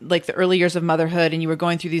through like the early years of motherhood and you were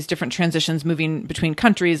going through these different transitions, moving between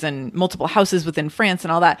countries and multiple houses within France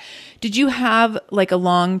and all that, did you have like a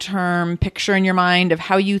long-term picture in your mind of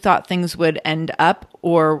how you thought things would end up?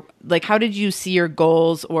 Or like, how did you see your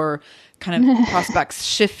goals or kind of prospects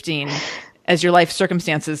shifting as your life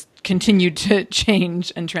circumstances continued to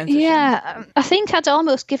change and transition? Yeah, I think I'd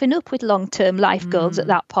almost given up with long-term life goals at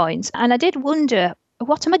that point. And I did wonder,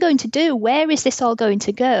 what am I going to do? Where is this all going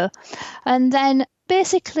to go? And then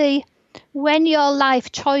basically, when your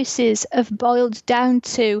life choices have boiled down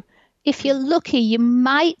to If you're lucky, you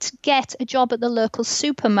might get a job at the local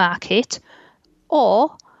supermarket,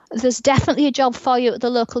 or there's definitely a job for you at the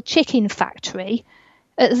local chicken factory.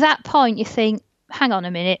 At that point, you think, hang on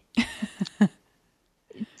a minute.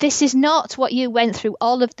 This is not what you went through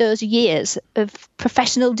all of those years of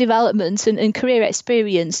professional development and career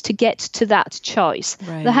experience to get to that choice.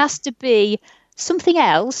 Right. There has to be something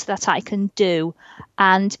else that I can do.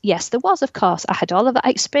 And yes, there was, of course. I had all of that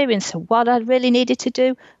experience. So what I really needed to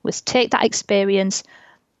do was take that experience.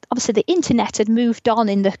 Obviously, the internet had moved on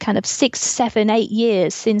in the kind of 6, 7, 8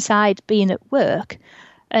 years since I'd been at work.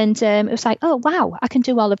 And it was like, oh, wow, I can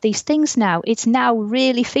do all of these things now. It's now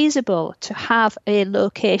really feasible to have a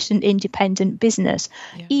location-independent business.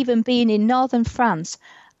 Yeah. Even being in northern France,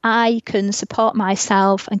 I can support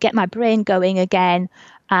myself and get my brain going again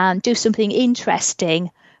and do something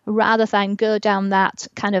interesting rather than go down that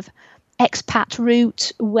kind of expat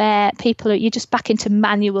route where you're just back into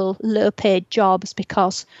manual, low-paid jobs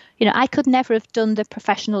because, I could never have done the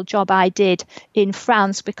professional job I did in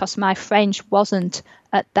France because my French wasn't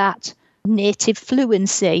at that native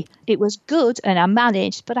fluency. It was good and I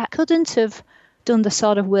managed, but I couldn't have done the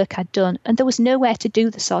sort of work I'd done. And there was nowhere to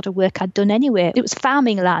do the sort of work I'd done anyway. It was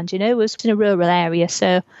farming land, it was in a rural area.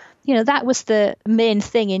 So, that was the main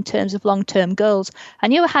thing in terms of long-term goals. I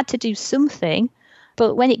knew I had to do something,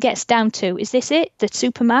 but when it gets down to, is this it? The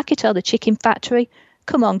supermarket or the chicken factory?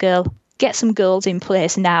 Come on, girl. Get some goals in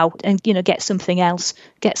place now and, get something else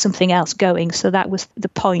going. So that was the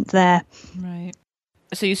point there. Right.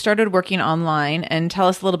 So you started working online, and tell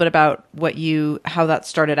us a little bit about how that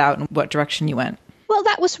started out and what direction you went. Well,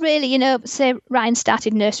 that was really, say Ryan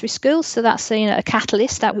started nursery school, so that's a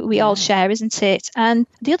catalyst that we all share, isn't it? And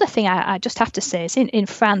the other thing I just have to say is in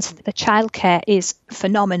France, the childcare is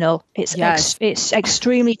phenomenal. It's it's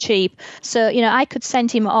extremely cheap. So, I could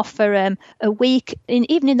send him off for a week,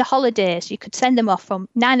 even in the holidays. You could send them off from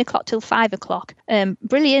 9 o'clock till 5 o'clock.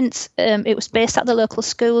 Brilliant. It was based at the local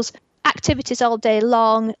schools. Activities all day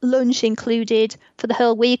long, lunch included for the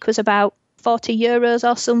whole week was about €40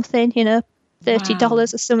 or something,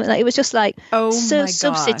 $30 or something. Like it was just like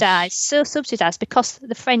subsidized because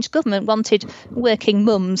the French government wanted working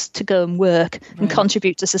mums to go and work and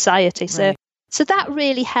contribute to society. So that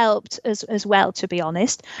really helped as well, to be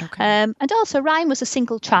honest. Okay. And also Ryan was a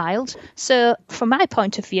single child. So from my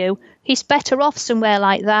point of view, he's better off somewhere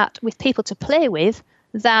like that with people to play with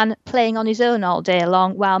than playing on his own all day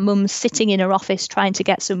long while mum's sitting in her office trying to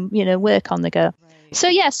get some, work on the go.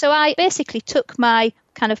 Right. So I basically took my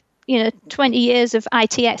kind of 20 years of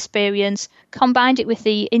IT experience, combined it with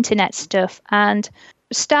the internet stuff and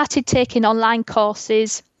started taking online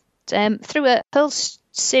courses through a whole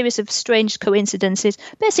series of strange coincidences.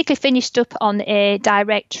 Basically finished up on a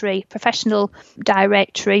professional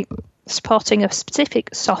directory, supporting a specific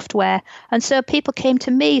software. And so people came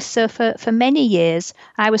to me. So for many years,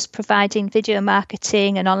 I was providing video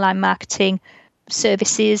marketing and online marketing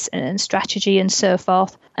services and strategy and so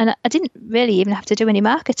forth. And I didn't really even have to do any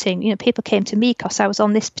marketing. People came to me because I was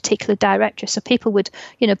on this particular directory. So people would,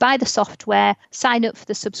 buy the software, sign up for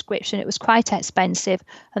the subscription. It was quite expensive.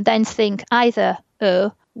 And then think either,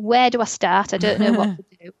 where do I start? I don't know what to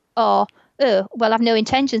do. Or, well, I've no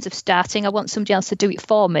intentions of starting. I want somebody else to do it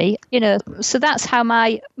for me. So that's how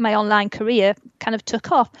my online career kind of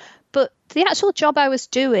took off. But the actual job I was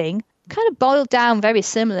doing kind of boiled down very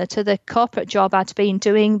similar to the corporate job I'd been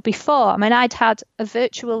doing before. I mean, I'd had a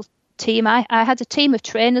virtual team. I had a team of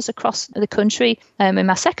trainers across the country in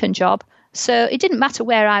my second job. So it didn't matter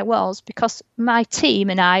where I was because my team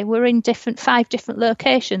and I were in 5 different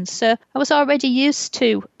locations. So I was already used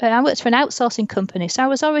to, I worked for an outsourcing company. So I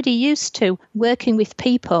was already used to working with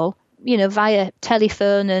people, via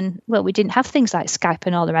telephone and, well, we didn't have things like Skype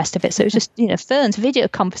and all the rest of it. So it was just, phones, video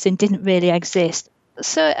conferencing didn't really exist.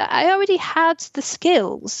 So I already had the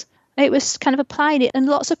skills. It was kind of applying it. And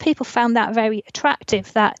lots of people found that very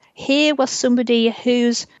attractive, that here was somebody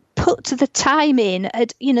who's put the time in,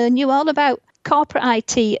 knew all about corporate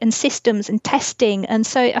IT and systems and testing. And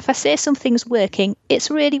so if I say something's working, it's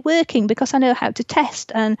really working because I know how to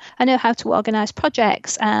test and I know how to organize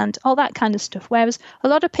projects and all that kind of stuff. Whereas a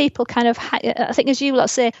lot of people kind of, I think as you lot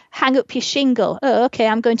say, hang up your shingle. Oh, okay,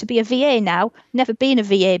 I'm going to be a VA now. Never been a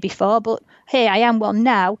VA before, but hey, I am one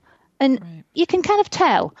now. And you can kind of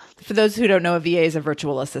tell. For those who don't know, a VA is a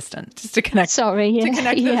virtual assistant, just to connect. To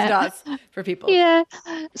connect those dots for people. Yeah.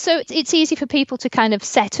 So it's easy for people to kind of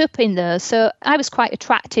set up in those. So I was quite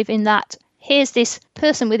attractive in that. Here's this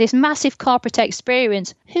person with this massive corporate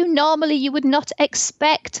experience who normally you would not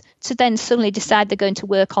expect to then suddenly decide they're going to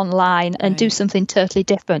work online and do something totally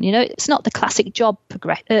different. It's not the classic job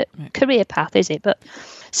career path, is it? But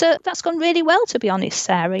so that's gone really well, to be honest,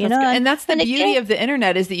 Sarah. And that's the beauty of the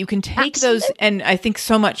internet, is that you can take those, and I think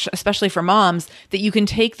so much, especially for moms, that you can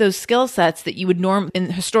take those skill sets that you would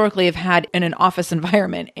historically have had in an office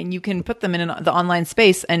environment, and you can put them in the online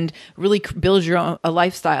space and really build your own a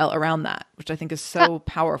lifestyle around that, which I think is so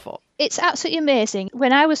powerful. It's absolutely amazing.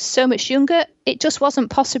 When I was so much younger, it just wasn't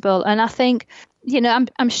possible. And I think,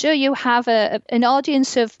 I'm sure you have an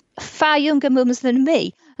audience of far younger mums than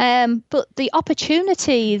me. But the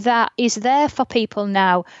opportunity that is there for people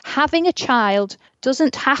now, having a child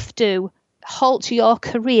doesn't have to halt your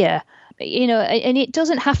career, and it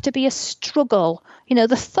doesn't have to be a struggle.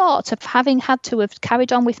 The thought of having had to have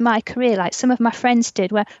carried on with my career like some of my friends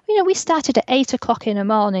did, where, we started at 8 o'clock in the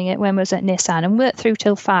morning when I was at Nissan and worked through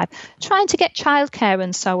till 5, trying to get childcare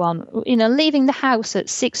and so on, leaving the house at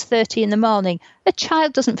 6:30 in the morning. A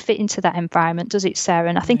child doesn't fit into that environment, does it, Sarah?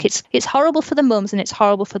 And I think it's horrible for the mums and it's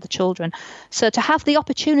horrible for the children. So to have the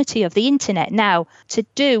opportunity of the internet now to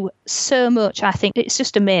do so much, I think it's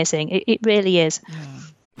just amazing. It really is. Yeah.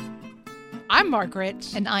 I'm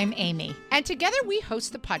Margaret. And I'm Amy. And together we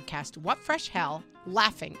host the podcast, What Fresh Hell?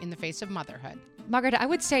 Laughing in the Face of Motherhood. Margaret, I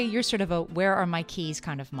would say you're sort of a where are my keys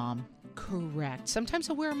kind of mom. Correct. Sometimes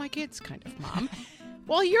a where are my kids kind of mom.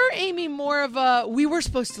 Well, you're, Amy, more of a we were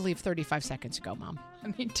supposed to leave 35 seconds ago, mom.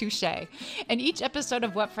 I mean, touche. In each episode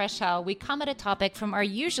of What Fresh Hell, we come at a topic from our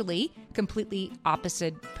usually completely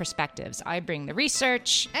opposite perspectives. I bring the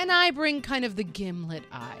research. And I bring kind of the gimlet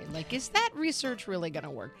eye. Like, is that research really going to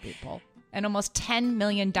work, people? And almost 10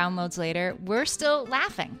 million downloads later, we're still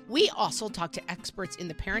laughing. We also talk to experts in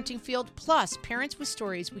the parenting field, plus parents with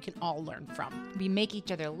stories we can all learn from. We make each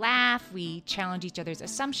other laugh, we challenge each other's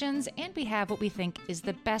assumptions, and we have what we think is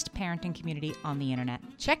the best parenting community on the internet.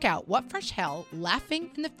 Check out What Fresh Hell?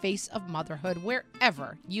 Laughing in the Face of Motherhood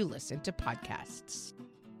wherever you listen to podcasts.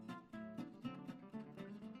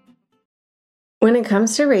 When it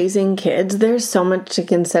comes to raising kids, there's so much to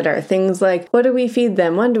consider. Things like, what do we feed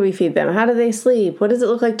them? When do we feed them? How do they sleep? What does it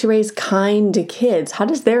look like to raise kind kids? How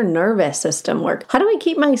does their nervous system work? How do I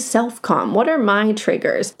keep myself calm? What are my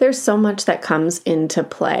triggers? There's so much that comes into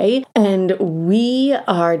play, and we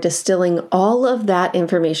are distilling all of that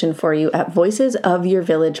information for you at Voices of Your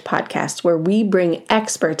Village podcast, where we bring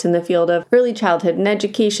experts in the field of early childhood and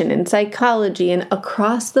education and psychology and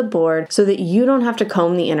across the board so that you don't have to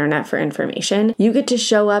comb the internet for information. You get to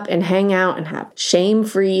show up and hang out and have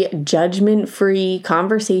shame-free, judgment-free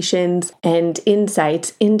conversations and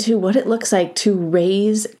insights into what it looks like to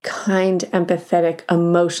raise kind, empathetic,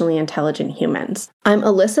 emotionally intelligent humans. I'm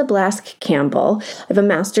Alyssa Blask Campbell. I have a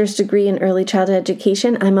master's degree in early childhood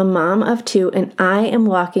education. I'm a mom of 2, and I am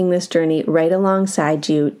walking this journey right alongside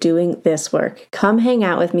you doing this work. Come hang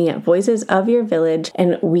out with me at Voices of Your Village,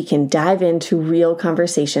 and we can dive into real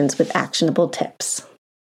conversations with actionable tips.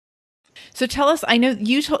 So tell us, I know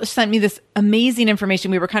you sent me this amazing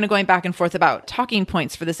information. We were kind of going back and forth about talking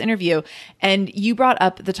points for this interview, and you brought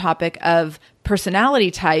up the topic of personality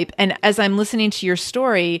type. And as I'm listening to your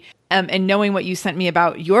story and knowing what you sent me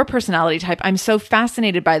about your personality type, I'm so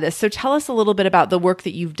fascinated by this. So tell us a little bit about the work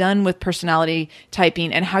that you've done with personality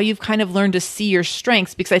typing and how you've kind of learned to see your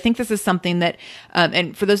strengths, because I think this is something that,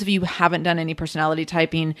 and for those of you who haven't done any personality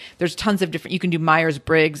typing, there's tons of different, you can do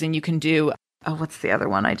Myers-Briggs and you can do what's the other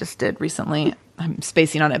one I just did recently? I'm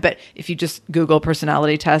spacing on it, but if you just Google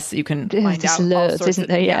personality tests, you can find out all sorts isn't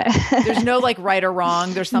there? Yeah. There's no like right or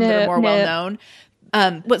wrong. There's some that are more well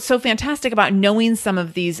known. What's so fantastic about knowing some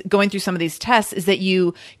of these, going through some of these tests, is that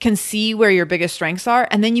you can see where your biggest strengths are,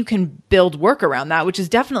 and then you can build work around that, which is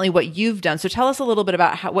definitely what you've done. So tell us a little bit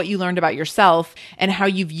about what you learned about yourself and how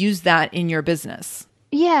you've used that in your business.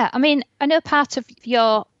 Yeah, I mean, I know part of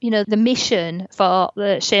your, the mission for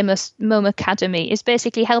the Shameless Mum Academy is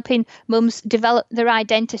basically helping mums develop their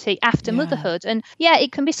identity after motherhood. And yeah,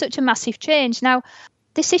 it can be such a massive change. Now,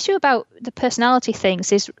 this issue about the personality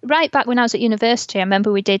things is right back when I was at university. I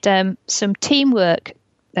remember we did some teamwork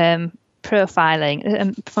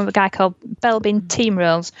profiling from a guy called Belbin Team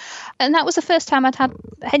Roles. And that was the first time I'd had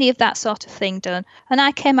any of that sort of thing done. And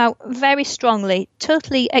I came out very strongly,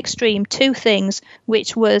 totally extreme, 2 things,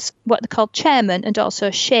 which was what they called chairman and also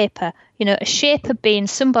a shaper. A shaper being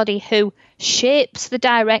somebody who shapes the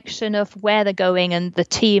direction of where they're going and the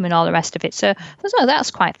team and all the rest of it. So I thought, oh,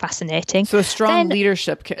 that's quite fascinating. So a strong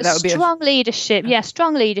leadership. That would be strong leadership. Yeah,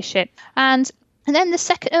 strong leadership. And then the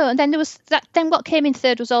second, and then there was that. Then what came in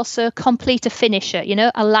third was also complete a finisher.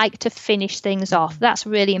 I like to finish things off. That's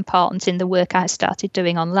really important in the work I started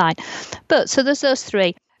doing online. But so there's those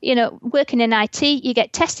 3. working in IT, you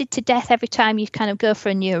get tested to death every time you kind of go for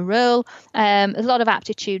a new role. A lot of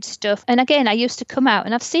aptitude stuff. And again, I used to come out,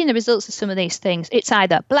 and I've seen the results of some of these things. It's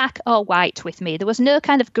either black or white with me. There was no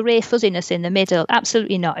kind of grey fuzziness in the middle.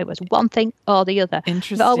 Absolutely not. It was one thing or the other.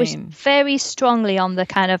 Interesting. But always very strongly on the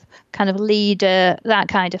kind of leader, that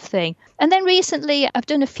kind of thing. And then recently, I've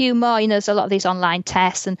done a few more. There's a lot of these online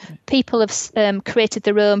tests, and people have created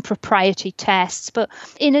their own proprietary tests. But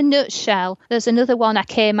in a nutshell, there's another one I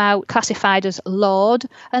came out classified as Lord,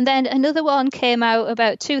 and then another one came out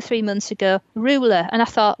about 2-3 months ago, Ruler. And I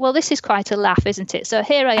thought, well, this is quite a laugh, isn't it? So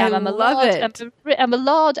here I am. I'm a Lord. I'm a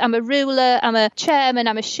Lord. I'm a ruler. I'm a chairman.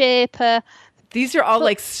 I'm a shaper. These are all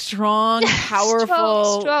like strong,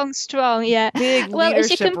 powerful, strong, yeah. Big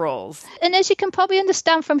leadership roles. And as you can probably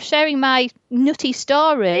understand from sharing my nutty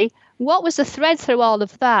story, what was the thread through all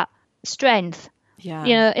of that? Strength.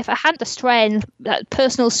 Yeah. If I had the strength, that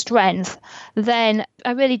personal strength, then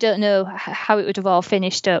I really don't know how it would have all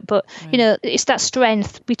finished up. But, it's that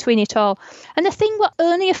strength between it all. And the thing,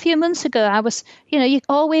 only a few months ago, I was, you're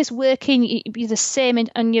always working, you're the same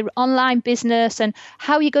in your online business, and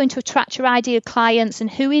how you're going to attract your ideal clients, and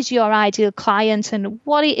who is your ideal client, and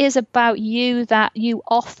what it is about you that you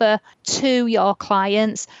offer to your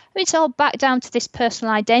clients. It's all back down to this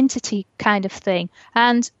personal identity kind of thing.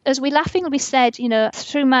 And as we laughingly said,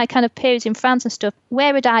 through my kind of periods in France and stuff,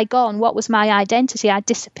 where had I gone? What was my identity? I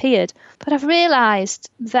disappeared. But I've realised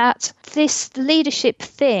that this leadership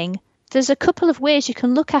thing, there's a couple of ways you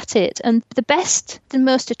can look at it. And the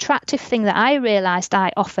most attractive thing that I realised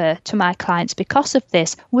I offer to my clients because of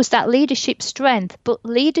this was that leadership strength, but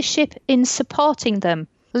leadership in supporting them.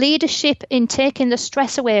 Leadership in taking the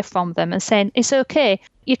stress away from them and saying, it's okay,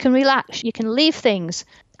 you can relax, you can leave things.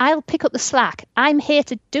 I'll pick up the slack. I'm here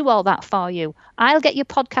to do all that for you. I'll get your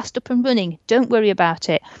podcast up and running. Don't worry about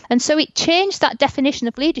it. And so it changed that definition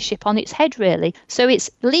of leadership on its head, really. So it's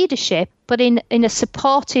leadership, but in a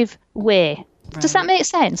supportive way. Right. Does that make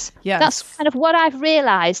sense? Yes. That's kind of what I've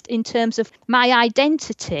realised in terms of my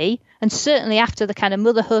identity, and certainly after the kind of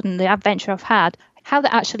motherhood and the adventure I've had, how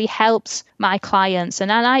that actually helps my clients.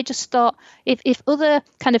 And I just thought, if other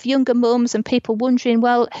kind of younger mums and people wondering,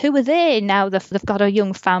 well, who are they now they've got a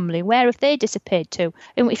young family? Where have they disappeared to?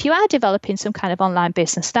 And if you are developing some kind of online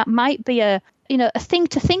business, that might be a thing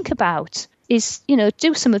to think about. Is,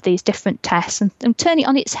 do some of these different tests and turn it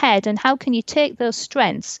on its head. And how can you take those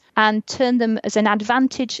strengths and turn them as an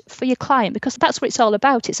advantage for your client? Because that's what it's all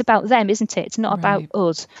about. It's about them, isn't it? It's not about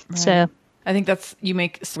us. Right. So I think you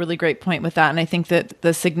make a really great point with that. And I think that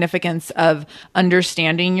the significance of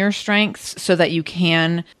understanding your strengths so that you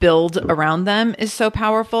can build around them is so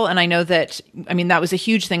powerful. And I know that was a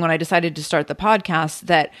huge thing when I decided to start the podcast,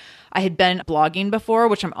 that I had been blogging before,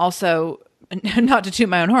 which I'm also, not to toot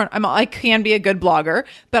my own horn, I can be a good blogger,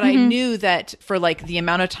 but I knew that for like the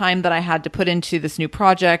amount of time that I had to put into this new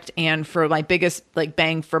project and for my biggest like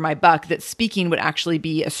bang for my buck, that speaking would actually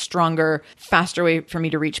be a stronger, faster way for me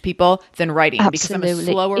to reach people than writing. Absolutely. Because I'm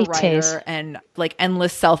a slower writer and like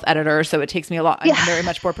endless self-editor. So it takes me a lot. I'm very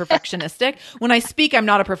much more perfectionistic. When I speak, I'm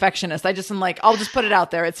not a perfectionist. I just am like, I'll just put it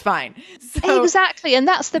out there. It's fine. So, exactly. And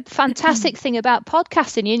that's the fantastic thing about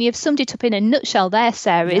podcasting. And you've summed it up in a nutshell there,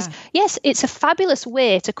 Sarah, is yes, it's a fabulous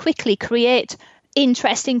way to quickly create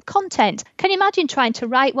interesting content. Can you imagine trying to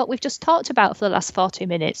write what we've just talked about for the last 40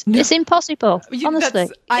 minutes? No. It's impossible, honestly.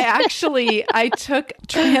 I took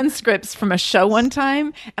transcripts from a show one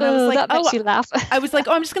time, and I was like, that makes you laugh. I was like,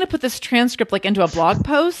 I'm just going to put this transcript like into a blog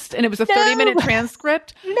post, and it was a 30-minute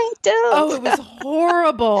transcript. No, don't. Oh, it was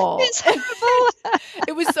horrible. It's horrible.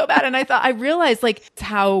 It was so bad. And I realized like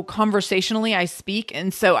how conversationally I speak,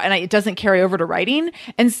 and it doesn't carry over to writing.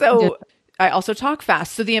 And so I also talk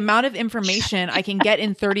fast. So the amount of information I can get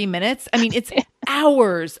in 30 minutes, it's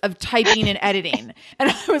hours of typing and editing. And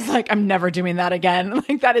I was like, I'm never doing that again.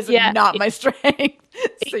 Like that is not my strength.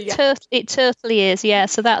 So, it totally is. Yeah.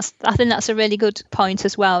 So I think that's a really good point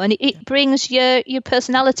as well. And it brings your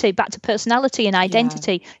personality back to personality and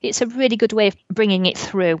identity. Yeah. It's a really good way of bringing it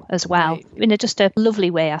through as well, in just a lovely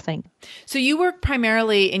way, I think. So you work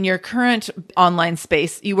primarily in your current online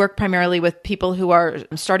space. You work primarily with people who are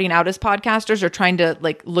starting out as podcasters or trying to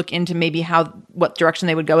like look into maybe what direction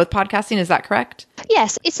they would go with podcasting. Is that correct?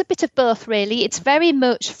 Yes, it's a bit of both, really. It's very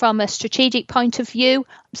much from a strategic point of view.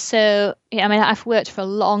 So, I've worked for a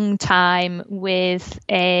long time with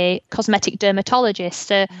a cosmetic dermatologist.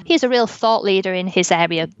 So he's a real thought leader in his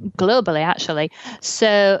area globally, actually.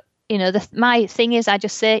 So, my thing is I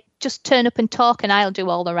just say, just turn up and talk and I'll do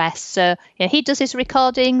all the rest. So he does his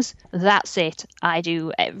recordings. That's it. I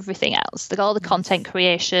do everything else. All the content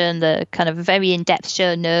creation, the kind of very in-depth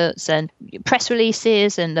show notes and press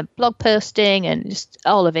releases and the blog posting and just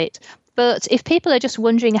all of it. But if people are just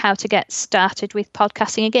wondering how to get started with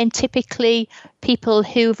podcasting, again, typically people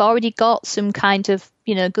who've already got some kind of,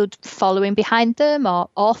 good following behind them, or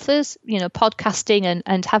authors, podcasting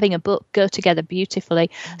and having a book go together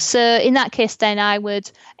beautifully. So in that case, then I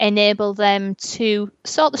would enable them to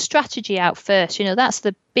sort the strategy out first. That's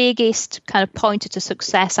the biggest kind of pointer to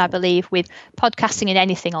success, I believe, with podcasting and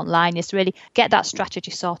anything online, is really get that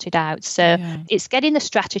strategy sorted out. So it's getting the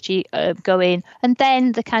strategy going, and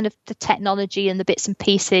then the kind of the technology and the bits and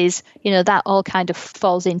pieces, that all kind of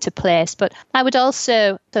falls into place. But I would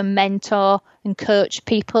also mentor and coach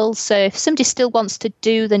people. So if somebody still wants to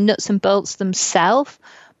do the nuts and bolts themselves,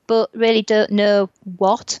 but really don't know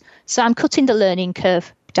what, so I'm cutting the learning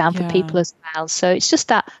curve down for people as well. So it's just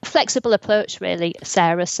that flexible approach, really,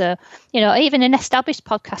 Sarah. So, even an established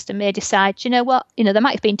podcaster may decide, they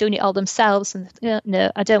might have been doing it all themselves and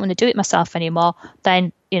no, I don't want to do it myself anymore.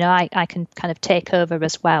 Then, I can kind of take over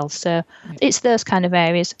as well. So it's those kind of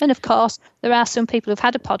areas. And of course, there are some people who've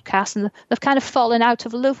had a podcast and they've kind of fallen out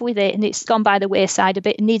of love with it and it's gone by the wayside a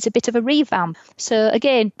bit and needs a bit of a revamp. So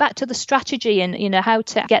again, back to the strategy and, how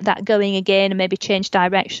to get that going again and maybe change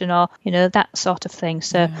direction or, that sort of thing.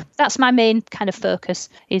 So that's my main kind of focus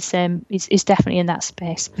is definitely in that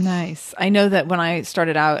space. Nice. I know that when I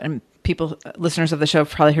started out, and listeners of the show have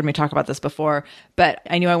probably heard me talk about this before, but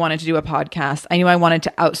I knew I wanted to do a podcast. I knew I wanted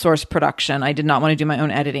to outsource production. I did not want to do my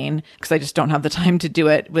own editing because I just don't have the time to do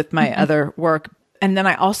it with my other work. And then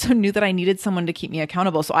I also knew that I needed someone to keep me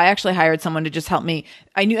accountable. So I actually hired someone to just help me.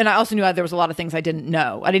 I also knew there was a lot of things I didn't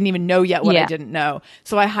know. I didn't even know yet what I didn't know.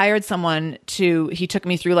 So I hired someone he took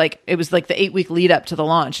me through it was like the 8-week lead up to the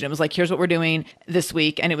launch. And it was like, here's what we're doing this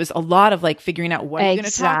week. And it was a lot of figuring out what are you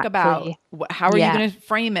going to talk about? How are you going to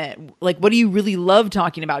frame it? What do you really love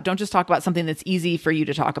talking about? Don't just talk about something that's easy for you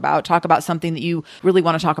to talk about. Talk about something that you really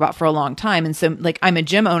want to talk about for a long time. And so I'm a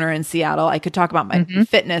gym owner in Seattle. I could talk about my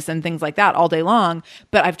fitness and things like that all day long.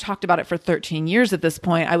 But I've talked about it for 13 years at this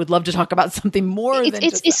point. I would love to talk about something more than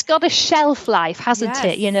it's got a shelf life, hasn't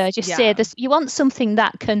it? Say this. You want something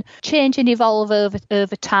that can change and evolve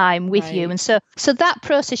over time with you. And so that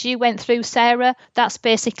process you went through, Sarah, that's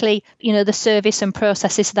basically, the service and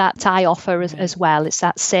processes that I offer as well. It's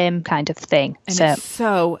that same kind of thing. And it's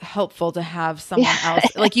so helpful to have someone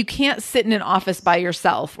else. You can't sit in an office by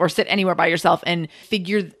yourself or sit anywhere by yourself and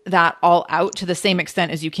figure that all out to the same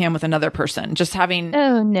extent as you can with another person. Just having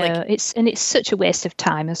Oh no, it's such a waste of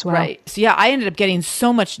time as well. Right. So I ended up getting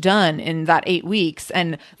so much done in that 8 weeks,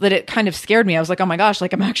 and that it kind of scared me. I was like, oh my gosh,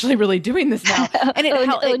 I'm actually really doing this now. And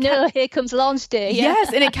here comes launch day. Yeah.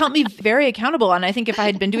 Yes, and it kept me very accountable. And I think if I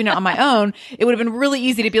had been doing it on my own, it would have been really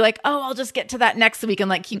easy to be like, oh, I'll just get to that next week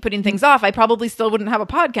and keep putting things off. I probably still wouldn't have a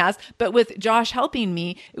podcast. But with Josh helping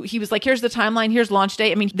me, he was like, here's the timeline, here's launch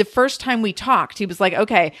day. I mean, the first time we talked, he was like,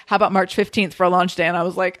 okay, how about March 15th for a launch day? And I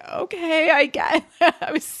was like, okay, I get it.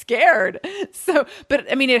 I was scared. So, but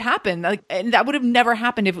I mean, it happened. And that would have never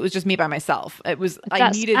happened if it was just me by myself. I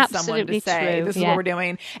needed someone to say, true. This is what we're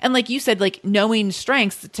doing. And like you said, knowing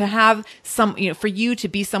strengths, to have for you to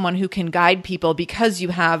be someone who can guide people because you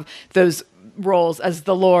have those roles as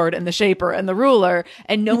the Lord and the shaper and the ruler,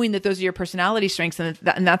 and knowing that those are your personality strengths and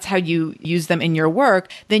that's how you use them in your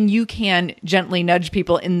work, then you can gently nudge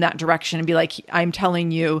people in that direction and be like, I'm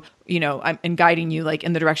telling you, I'm guiding you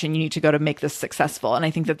in the direction you need to go to make this successful. And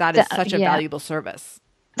I think that is such a valuable service.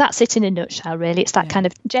 That's it in a nutshell, really. It's that kind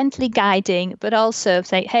of gently guiding, but also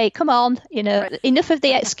say, hey, come on, enough of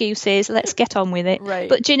the excuses. Let's get on with it. Right.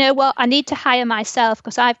 But do you know what? I need to hire myself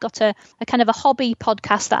because I've got a kind of a hobby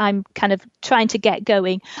podcast that I'm kind of trying to get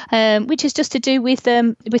going, which is just to do with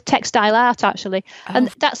textile art, actually. Oh. And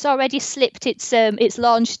that's already slipped its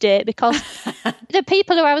launch date because the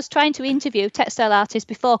people who I was trying to interview, textile artists,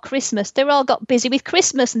 before Christmas, they all got busy with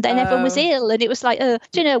Christmas and then everyone was ill. And it was like, do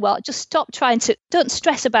you know what? Just stop don't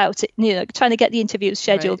stress about it, trying to get the interviews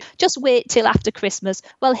scheduled. Right. Just wait till after Christmas.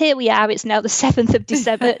 Well, here we are. It's now the 7th of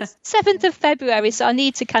December, 7th of February. So I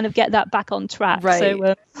need to kind of get that back on track. Right.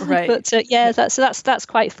 So, right. But that's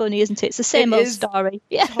quite funny, isn't it? It's the same old story.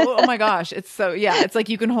 Yeah. Oh my gosh. It's so, it's like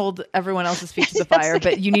you can hold everyone else's feet to the fire,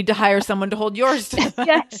 but you need to hire someone to hold yours to the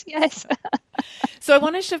fire. Yes. So I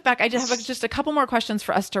want to shift back. I just have just a couple more questions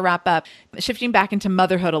for us to wrap up. Shifting back into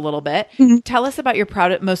motherhood a little bit. Mm-hmm. Tell us about your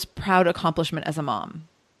most proud accomplishment as a mom.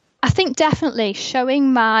 I think definitely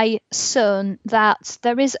showing my son that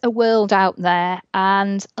there is a world out there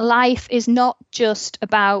and life is not just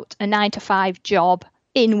about a 9-to-5 job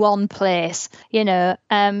in one place, you know.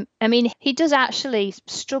 I mean, he does actually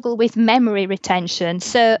struggle with memory retention.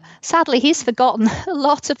 So sadly, he's forgotten a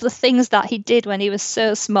lot of the things that he did when he was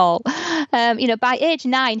so small. You know, by age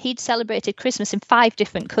 9, he'd celebrated Christmas in 5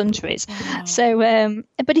 different countries. Wow. So,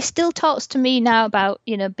 but he still talks to me now about,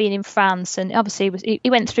 you know, being in France. And obviously he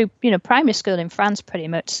went through, you know, primary school in France pretty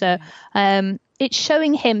much. So it's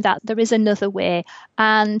showing him that there is another way.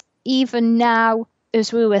 And even now,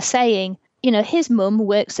 as we were saying, you know, his mum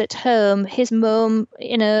works at home. His mum,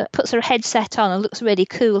 you know, puts her headset on and looks really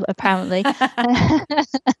cool, apparently.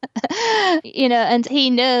 You know, and he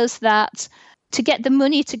knows that to get the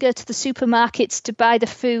money to go to the supermarkets to buy the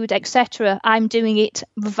food, etc., I'm doing it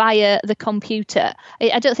via the computer.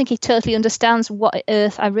 I don't think he totally understands what on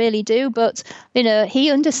earth I really do, but, you know, he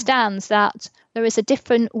understands that there is a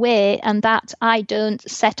different way and that I don't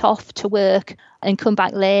set off to work and come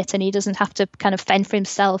back late, and he doesn't have to kind of fend for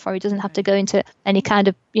himself, or he doesn't have to go into any kind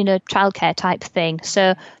of, you know, childcare type thing.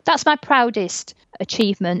 So that's my proudest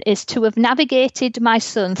achievement, is to have navigated my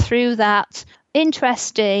son through that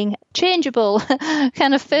interesting, changeable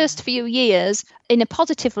kind of first few years in a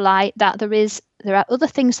positive light, that there are other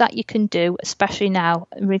things that you can do, especially now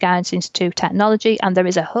in regards to technology, and there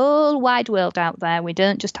is a whole wide world out there. We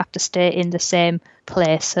don't just have to stay in the same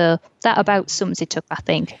place. So that about sums it up, I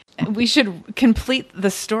think. We should complete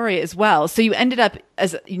the story as well. So you ended up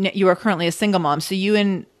as you are currently a single mom. So you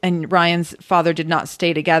and Ryan's father did not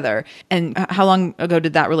stay together. And how long ago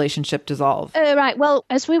did that relationship dissolve? Right. Well,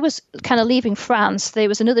 as we was kind of leaving France, there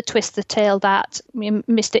was another twist of the tale that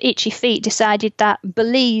Mr. Itchy Feet decided that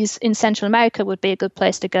Belize in Central America would be a good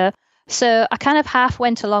place to go. So I kind of half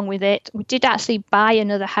went along with it. We did actually buy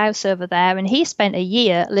another house over there, and he spent a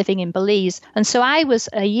year living in Belize. And so I was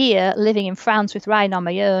a year living in France with Ryan on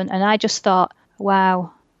my own, and I just thought,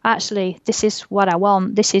 wow, actually, this is what I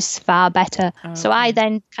want. This is far better. Okay. So I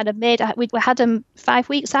then kind of we had 5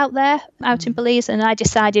 weeks out there, out in Belize, and I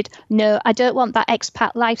decided, no, I don't want that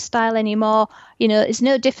expat lifestyle anymore. You know, there's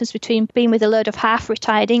no difference between being with a load of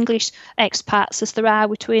half-retired English expats as there are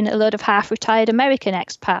between a load of half-retired American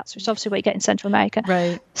expats, which is obviously what you get in Central America.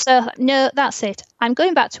 Right. So, no, that's it. I'm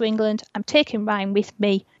going back to England. I'm taking Ryan with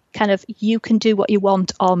me. Kind of, you can do what you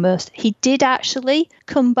want almost. He did actually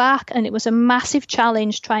come back, and it was a massive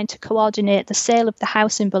challenge trying to coordinate the sale of the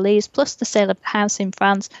house in Belize plus the sale of the house in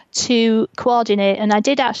France to coordinate. And I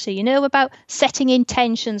did actually, you know, about setting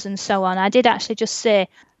intentions and so on, I did actually just say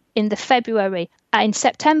in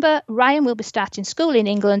September, Ryan will be starting school in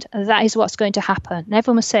England. That is what's going to happen. And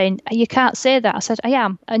everyone was saying, you can't say that. I said, I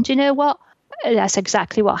am. And do you know what? That's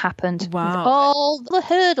exactly what happened. Wow. All the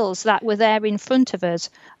hurdles that were there in front of us,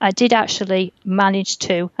 I did actually manage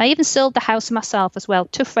to. I even sold the house myself as well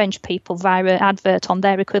to French people via an advert on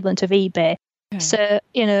their equivalent of eBay. Okay. So,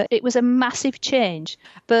 you know, it was a massive change.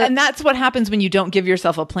 And that's what happens when you don't give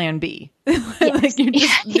yourself a plan B. Yes. Like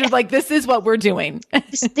you're like, this is what we're doing.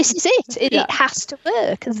 This is it. It has to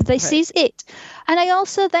work. This is it. And I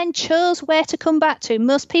also then chose where to come back to.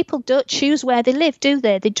 Most people don't choose where they live, do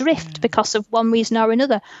they? They drift because of one reason or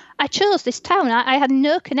another. I chose this town. I had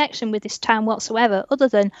no connection with this town whatsoever, other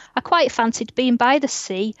than I quite fancied being by the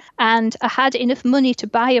sea, and I had enough money to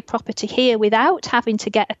buy a property here without having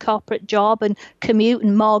to get a corporate job and commute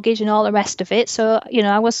and mortgage and all the rest of it. So, you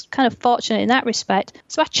know, I was kind of fortunate in that respect.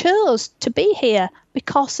 So I chose to be here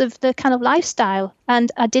because of the kind of lifestyle,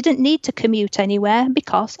 and I didn't need to commute anywhere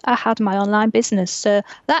because I had my online business. So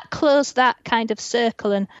that closed that kind of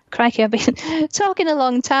circle. And crikey, I've been talking a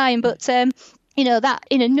long time, but you know, that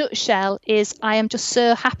in a nutshell is I am just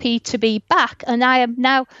so happy to be back, and I am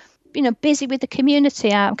now, you know, busy with the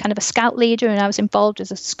community. I'm kind of a scout leader, and I was involved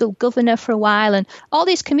as a school governor for a while, and all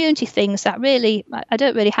these community things that really I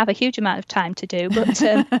don't really have a huge amount of time to do, but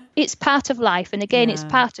it's part of life. And again, it's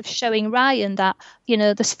part of showing Ryan that, you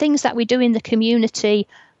know, there's things that we do in the community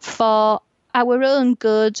for our own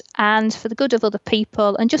good and for the good of other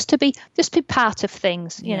people, and just be part of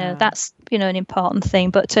things, you know. That's, you know, an important thing.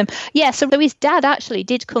 But so his dad actually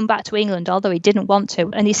did come back to England, although he didn't want to,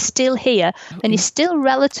 and he's still here, and he's still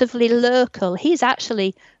relatively local. He's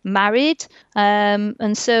actually married,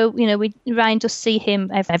 and so, you know, Ryan does see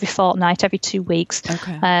him every fortnight, every 2 weeks.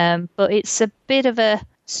 But it's a bit of a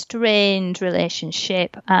strained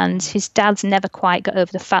relationship, and his dad's never quite got over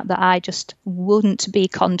the fact that I just wouldn't be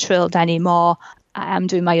controlled anymore. I'm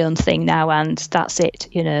doing my own thing now and that's it,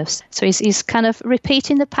 So he's kind of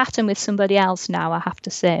repeating the pattern with somebody else now, I have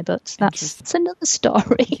to say, but that's another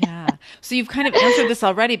story. Yeah. So you've kind of answered this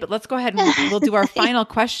already, but let's go ahead and we'll do our final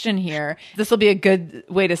question here. This will be a good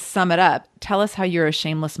way to sum it up. Tell us how you're a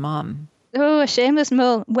shameless mom. Oh, a shameless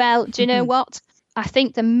mom. Well, do you know what? I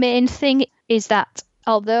think the main thing is that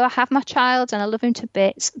although I have my child and I love him to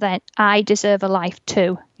bits, then I deserve a life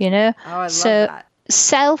too, Oh, I love that.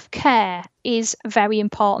 Self-care is very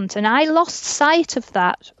important, and I lost sight of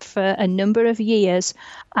that for a number of years.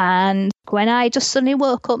 And when I just suddenly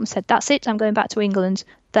woke up and said, that's it, I'm going back to England,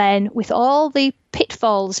 then with all the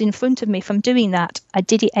pitfalls in front of me from doing that, I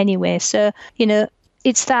did it anyway. So,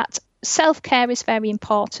 it's that self-care is very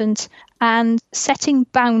important, and setting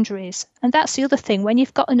boundaries. And that's the other thing. When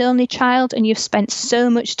you've got an only child and you've spent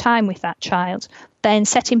so much time with that child, then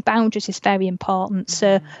setting boundaries is very important.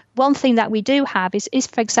 So one thing that we do have is,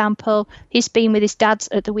 for example, he's been with his dad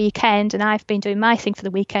at the weekend and I've been doing my thing for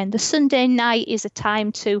the weekend. The Sunday night is a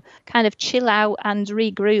time to kind of chill out and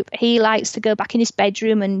regroup. He likes to go back in his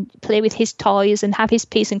bedroom and play with his toys and have his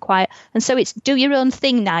peace and quiet. And so it's do your own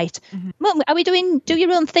thing night. Mum, are we doing do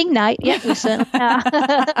your own thing night? Yeah, we certainly are.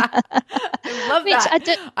 I love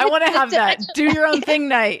that. I want to have that. Do your own thing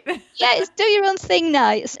night. Yeah, it's do your own thing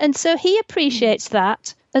night. And so he appreciates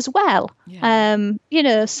that as well. Yeah.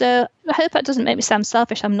 So I hope that doesn't make me sound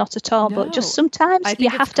selfish. I'm not at all. No, but just sometimes you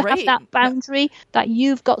have to have that boundary that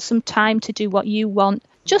you've got some time to do what you want.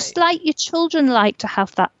 Just like your children like to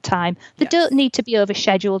have that time. They don't need to be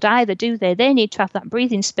overscheduled either, do they? They need to have that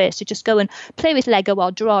breathing space to just go and play with Lego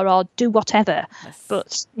or draw or do whatever. Yes.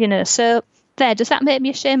 But, so there, does that make me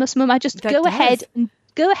a shameless mum? I just go ahead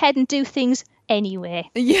and do things anyway.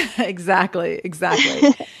 Yeah, exactly.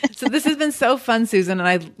 So this has been so fun, Susan, and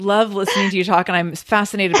I love listening to you talk, and I'm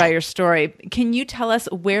fascinated by your story. Can you tell us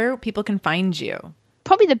where people can find you?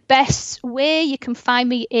 Probably the best way you can find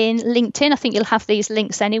me in LinkedIn. I think you'll have these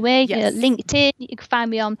links anyway. Yes. LinkedIn, you can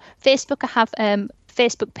find me on Facebook. I have a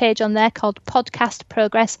Facebook page on there called Podcast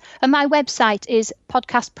Progress, and my website is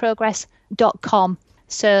podcastprogress.com.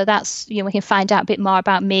 So that's, we can find out a bit more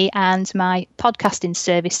about me and my podcasting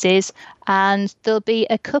services. And there'll be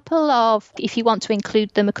a couple of, if you want to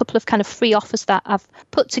include them, a couple of kind of free offers that I've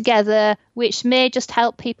put together, which may just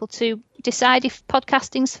help people to decide if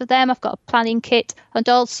podcasting's for them. I've got a planning kit. And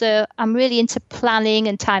also I'm really into planning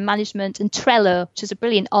and time management, and Trello, which is a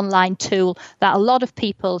brilliant online tool that a lot of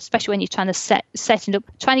people, especially when you're trying to set it up,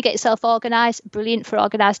 trying to get yourself organized, brilliant for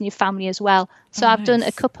organizing your family as well. So I've done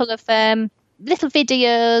a couple of little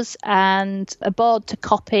videos and a board to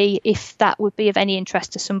copy, if that would be of any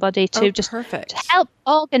interest to somebody, to to help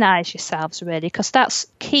organise yourselves, really, because that's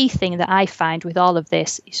key thing that I find with all of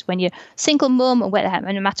this is when you're single mum, or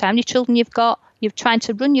no matter how many children you've got, you're trying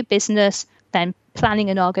to run your business, then planning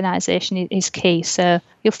and organisation is key. So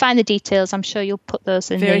you'll find the details. I'm sure you'll put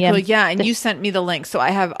those in. Very cool. Yeah. And you sent me the link. So I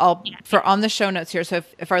have for on the show notes here. So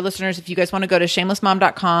if our listeners, if you guys want to go to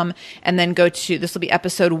shamelessmom.com and then go to, this will be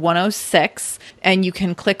episode 106, and you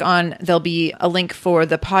can click on, there'll be a link for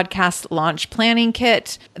the podcast launch planning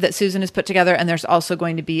kit that Susan has put together. And there's also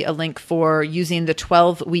going to be a link for using the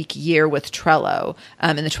 12-week year with Trello.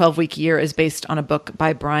 And the 12-week year is based on a book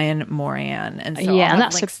by Brian Moran. And so I'll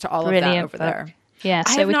have links to all of that over there. Yeah,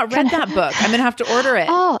 so I have not read that book. I'm going to have to order it.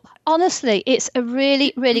 Oh, honestly, it's a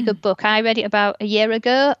really, really good book. I read it about a year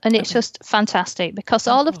ago, and it's just fantastic, because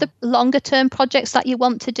all of the longer term projects that you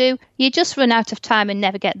want to do, you just run out of time and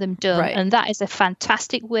never get them done. Right. And that is a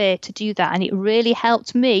fantastic way to do that. And it really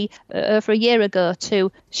helped me over a year ago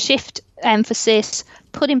to shift emphasis,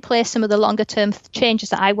 put in place some of the longer term changes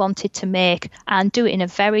that I wanted to make, and do it in a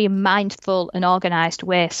very mindful and organised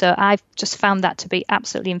way. So I've just found that to be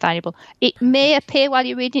absolutely invaluable. It may appear while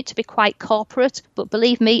you're reading it to be quite corporate, but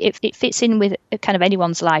believe me, it fits in with kind of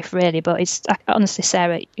anyone's life, really. But it's honestly,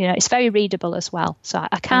 Sarah, it's very readable as well. So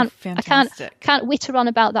I can't witter on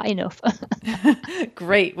about that enough.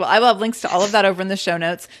 Great. Well, I will have links to all of that over in the show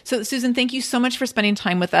notes. So Susan, thank you so much for spending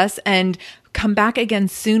time with us, and come back again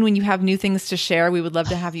soon when you have new things to share. We would love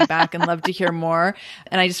to have you back and love to hear more.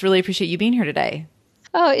 And I just really appreciate you being here today.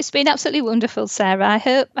 Oh, it's been absolutely wonderful, Sarah. I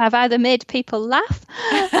hope I've either made people laugh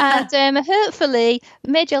and hopefully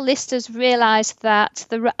made your listeners realise that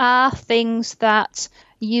there are things that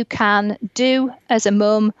you can do as a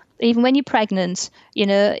mum, even when you're pregnant.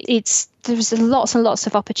 There's lots and lots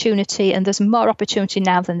of opportunity, and there's more opportunity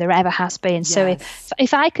now than there ever has been. Yes. So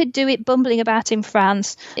if I could do it bumbling about in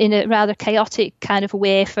France in a rather chaotic kind of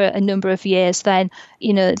way for a number of years, then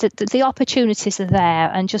the opportunities are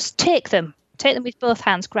there, and just take them. take them with both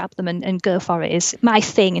hands, grab them and go for it is my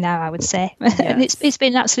thing now, I would say. Yes. And it's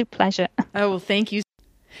been an absolute pleasure. Oh, well, thank you.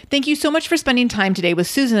 Thank you so much for spending time today with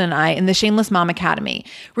Susan and I in the Shameless Mom Academy.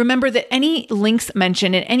 Remember that any links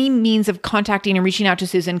mentioned and any means of contacting and reaching out to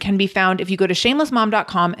Susan can be found if you go to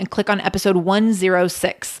shamelessmom.com and click on episode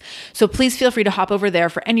 106. So please feel free to hop over there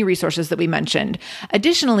for any resources that we mentioned.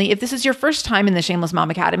 Additionally, if this is your first time in the Shameless Mom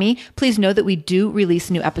Academy, please know that we do release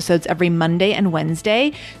new episodes every Monday and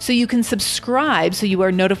Wednesday. So you can subscribe so you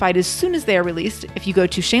are notified as soon as they are released if you go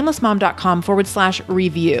to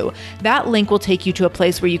shamelessmom.com/review. That link will take you to a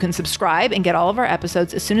place where you can subscribe and get all of our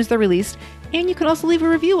episodes as soon as they're released. And you can also leave a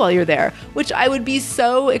review while you're there, which I would be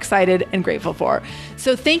so excited and grateful for.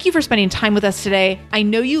 So thank you for spending time with us today. I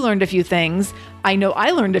know you learned a few things. I know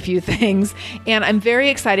I learned a few things, and I'm very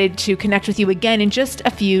excited to connect with you again in just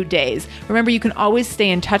a few days. Remember, you can always stay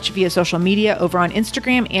in touch via social media over on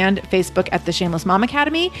Instagram and Facebook at the Shameless Mom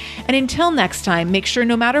Academy. And until next time, make sure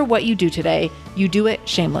no matter what you do today, you do it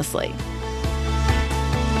shamelessly.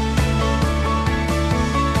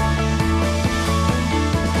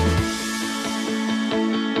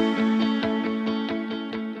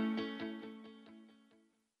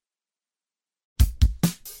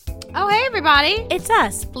 Oh, hey, everybody. It's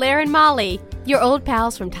us, Blair and Molly, your old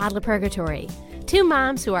pals from Toddler Purgatory. Two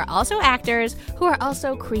moms who are also actors, who are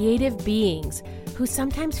also creative beings, who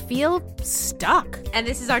sometimes feel stuck. And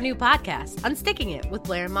this is our new podcast, Unsticking It with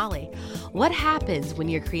Blair and Molly. What happens when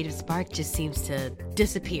your creative spark just seems to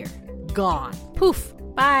disappear? Gone. Poof.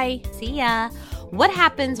 Bye. See ya. What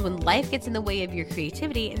happens when life gets in the way of your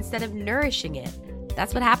creativity instead of nourishing it?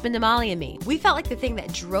 That's what happened to Molly and me. We felt like the thing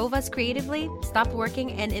that drove us creatively stopped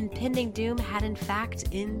working and impending doom had in fact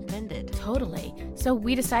impended. Totally. So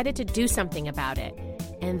we decided to do something about it.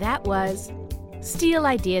 And that was steal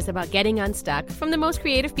ideas about getting unstuck from the most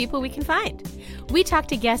creative people we can find. We talked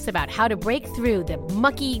to guests about how to break through the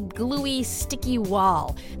mucky, gluey, sticky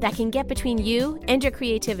wall that can get between you and your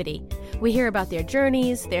creativity. We hear about their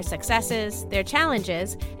journeys, their successes, their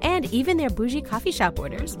challenges, and even their bougie coffee shop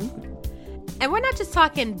orders. And we're not just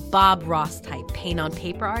talking Bob Ross type paint on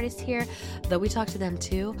paper artists here, though we talk to them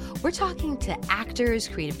too. We're talking to actors,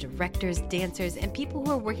 creative directors, dancers, and people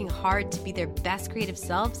who are working hard to be their best creative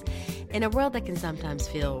selves in a world that can sometimes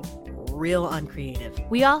feel real uncreative.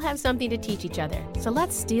 We all have something to teach each other, so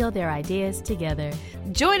let's steal their ideas together.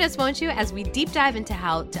 Join us, won't you, as we deep dive into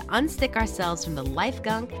how to unstick ourselves from the life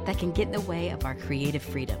gunk that can get in the way of our creative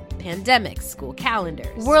freedom. Pandemics, school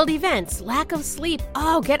calendars, world events, lack of sleep.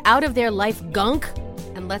 Oh, get out of their life gunk.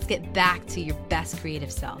 And let's get back to your best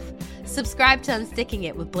creative self. Subscribe to Unsticking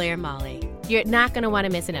It with Blair and Molly. You're not going to want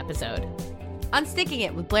to miss an episode. Unsticking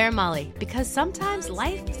It with Blair and Molly, because sometimes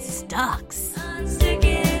life sucks.